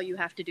that's how you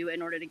have to do it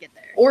in order to get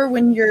there. Or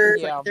when you're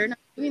like, they're not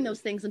doing those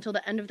things until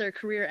the end of their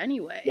career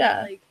anyway.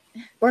 Like,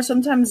 or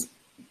sometimes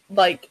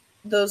like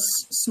those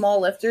small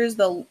lifters,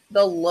 they'll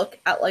look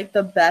at like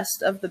the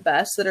best of the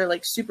best that are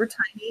like super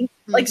tiny,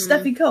 like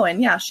Steffi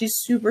Cohen. Yeah, she's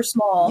super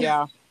small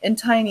and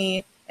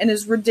tiny and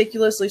is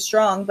ridiculously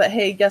strong, but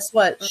hey, guess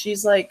what?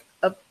 She's like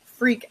a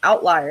freak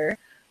outlier.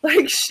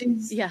 Like,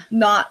 she's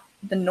not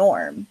the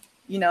norm,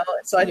 you know?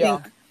 So I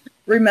think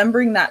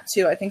remembering that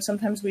too, I think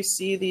sometimes we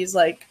see these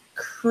like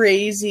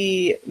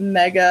crazy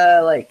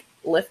mega like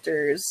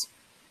lifters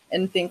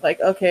and think like,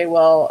 okay,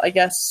 well, I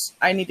guess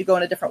I need to go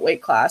in a different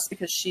weight class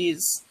because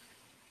she's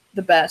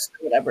the best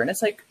or whatever. And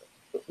it's like,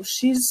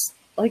 she's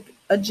like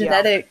a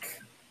genetic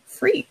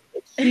freak.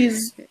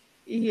 She's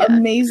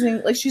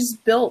amazing. Like, she's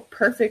built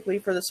perfectly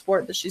for the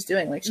sport that she's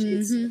doing. Like,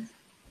 she's,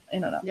 I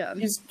don't know. Yeah.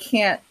 You just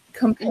can't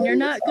compete. And you're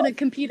not going to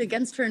compete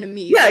against her in a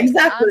meet. Yeah,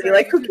 exactly.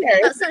 Like, who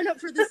cares? I'll sign up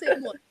for the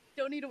same one.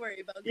 Don't need to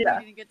worry about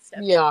competing against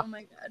Stephanie. Yeah. Oh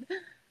my God.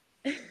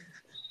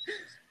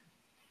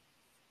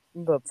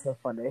 That's so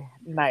funny.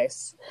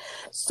 Nice.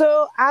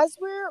 So as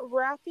we're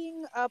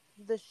wrapping up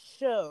the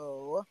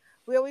show,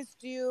 we always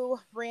do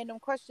random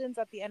questions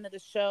at the end of the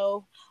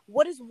show.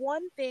 What is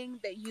one thing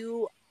that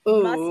you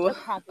must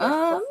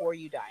accomplish before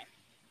you die?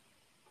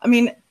 I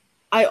mean,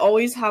 I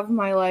always have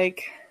my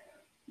like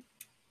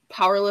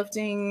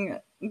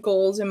powerlifting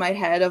goals in my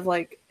head of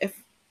like,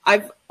 if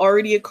I've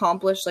already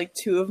accomplished like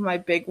 2 of my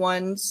big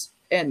ones,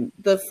 and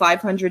the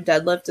 500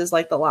 deadlift is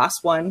like the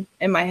last one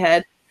in my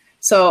head.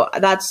 So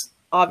that's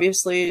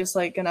obviously just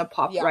like gonna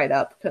pop right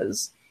up,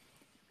 because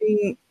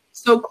being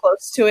so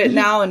close to it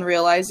now and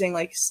realizing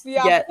like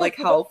yet like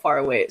how far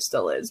away it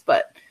still is.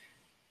 But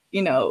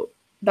you know,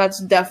 that's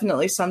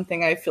definitely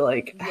something I feel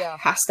like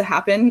has to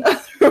happen.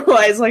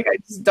 Otherwise, like, I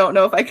just don't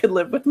know if I could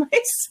live with myself.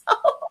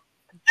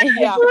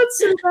 Yeah. That's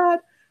so bad.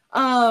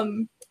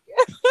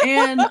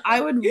 And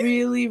I would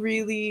really,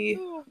 really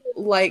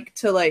like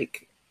to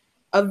like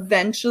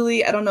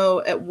eventually, I don't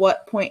know at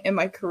what point in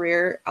my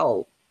career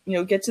I'll, you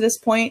know, get to this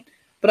point,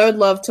 but I would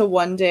love to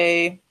one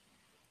day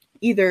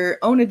either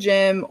own a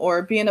gym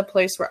or be in a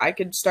place where I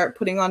could start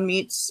putting on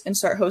meets and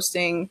start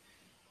hosting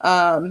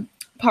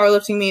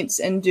powerlifting meets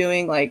and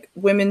doing like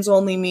women's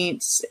only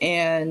meets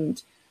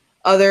and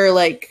other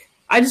like,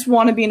 I just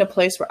want to be in a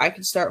place where I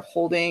could start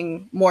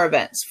holding more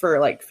events for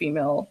like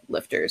female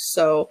lifters.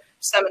 So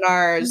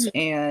seminars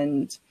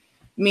and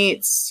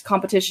meets,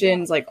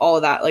 competitions, like all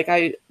of that. Like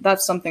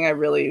that's something I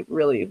really,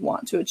 really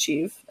want to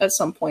achieve at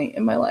some point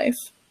in my life.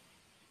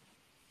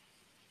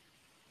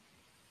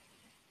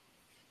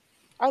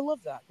 I love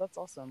that. That's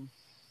awesome.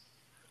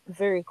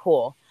 Very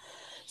cool.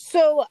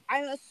 So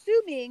I'm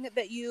assuming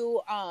that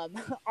you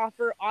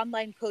offer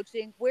online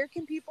coaching. Where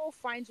can people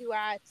find you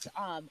at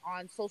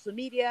on social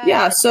media?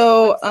 Yeah,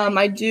 so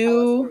I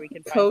do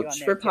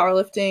coach for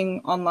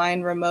powerlifting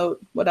online, remote,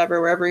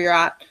 whatever, wherever you're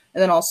at.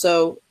 And then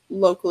also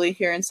locally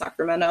here in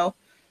Sacramento.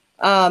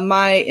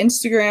 My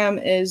Instagram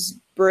is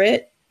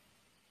Brit_Chown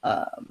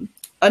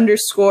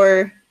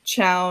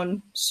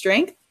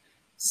strength.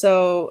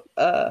 So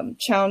Chown,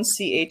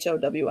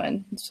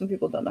 CHOWN. Some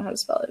people don't know how to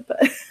spell it,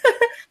 but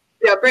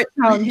yeah, Brit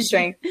Chown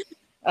strength.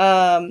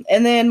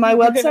 And then my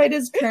website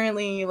is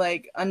currently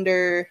like I've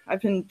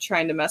been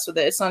trying to mess with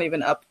it. It's not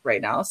even up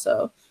right now.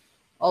 So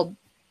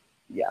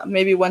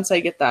maybe once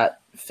I get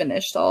that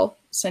finished, I'll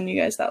send you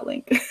guys that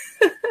link.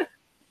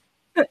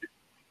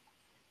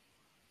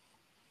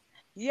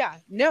 Yeah,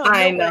 no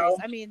I know. Worries.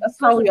 I mean, that's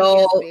how we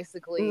all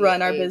basically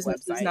run our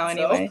businesses now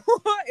anyway.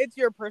 So it's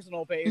your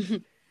personal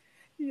page.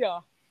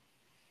 Yeah.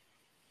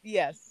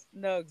 Yes.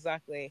 No,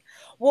 exactly.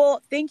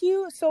 Well, thank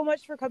you so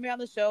much for coming on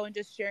the show and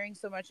just sharing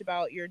so much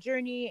about your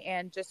journey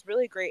and just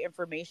really great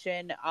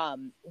information.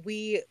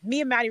 Me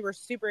and Maddie were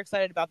super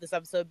excited about this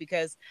episode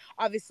because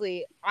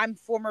obviously I'm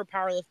former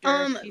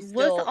powerlifter. You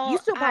still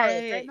powerlift,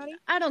 right, Maddie?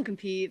 I don't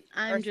compete.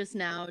 I'm just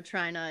now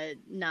trying to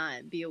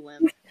not be a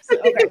wimp. So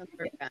okay.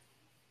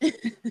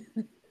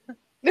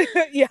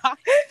 Yeah,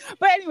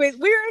 but anyways,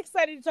 we were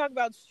excited to talk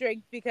about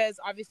strength because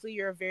obviously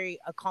you're very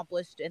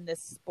accomplished in this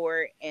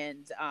sport,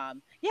 and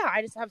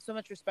I just have so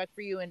much respect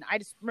for you, and I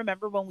just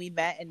remember when we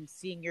met and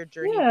seeing your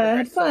journey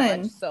progress so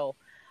much. So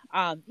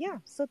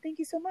so thank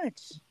you so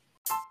much.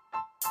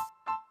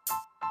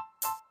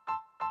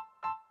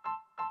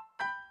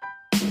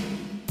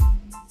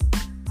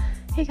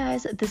 Hey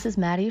guys, this is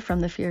Maddie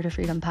from the Fear to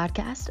Freedom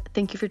podcast.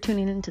 Thank you for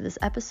tuning into this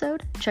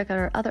episode. Check out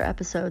our other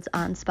episodes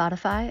on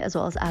Spotify as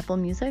well as Apple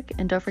Music.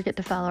 And don't forget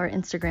to follow our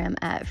Instagram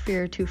at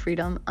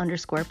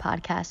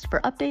fear2freedom_podcast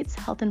for updates,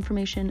 health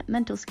information,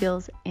 mental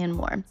skills, and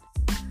more.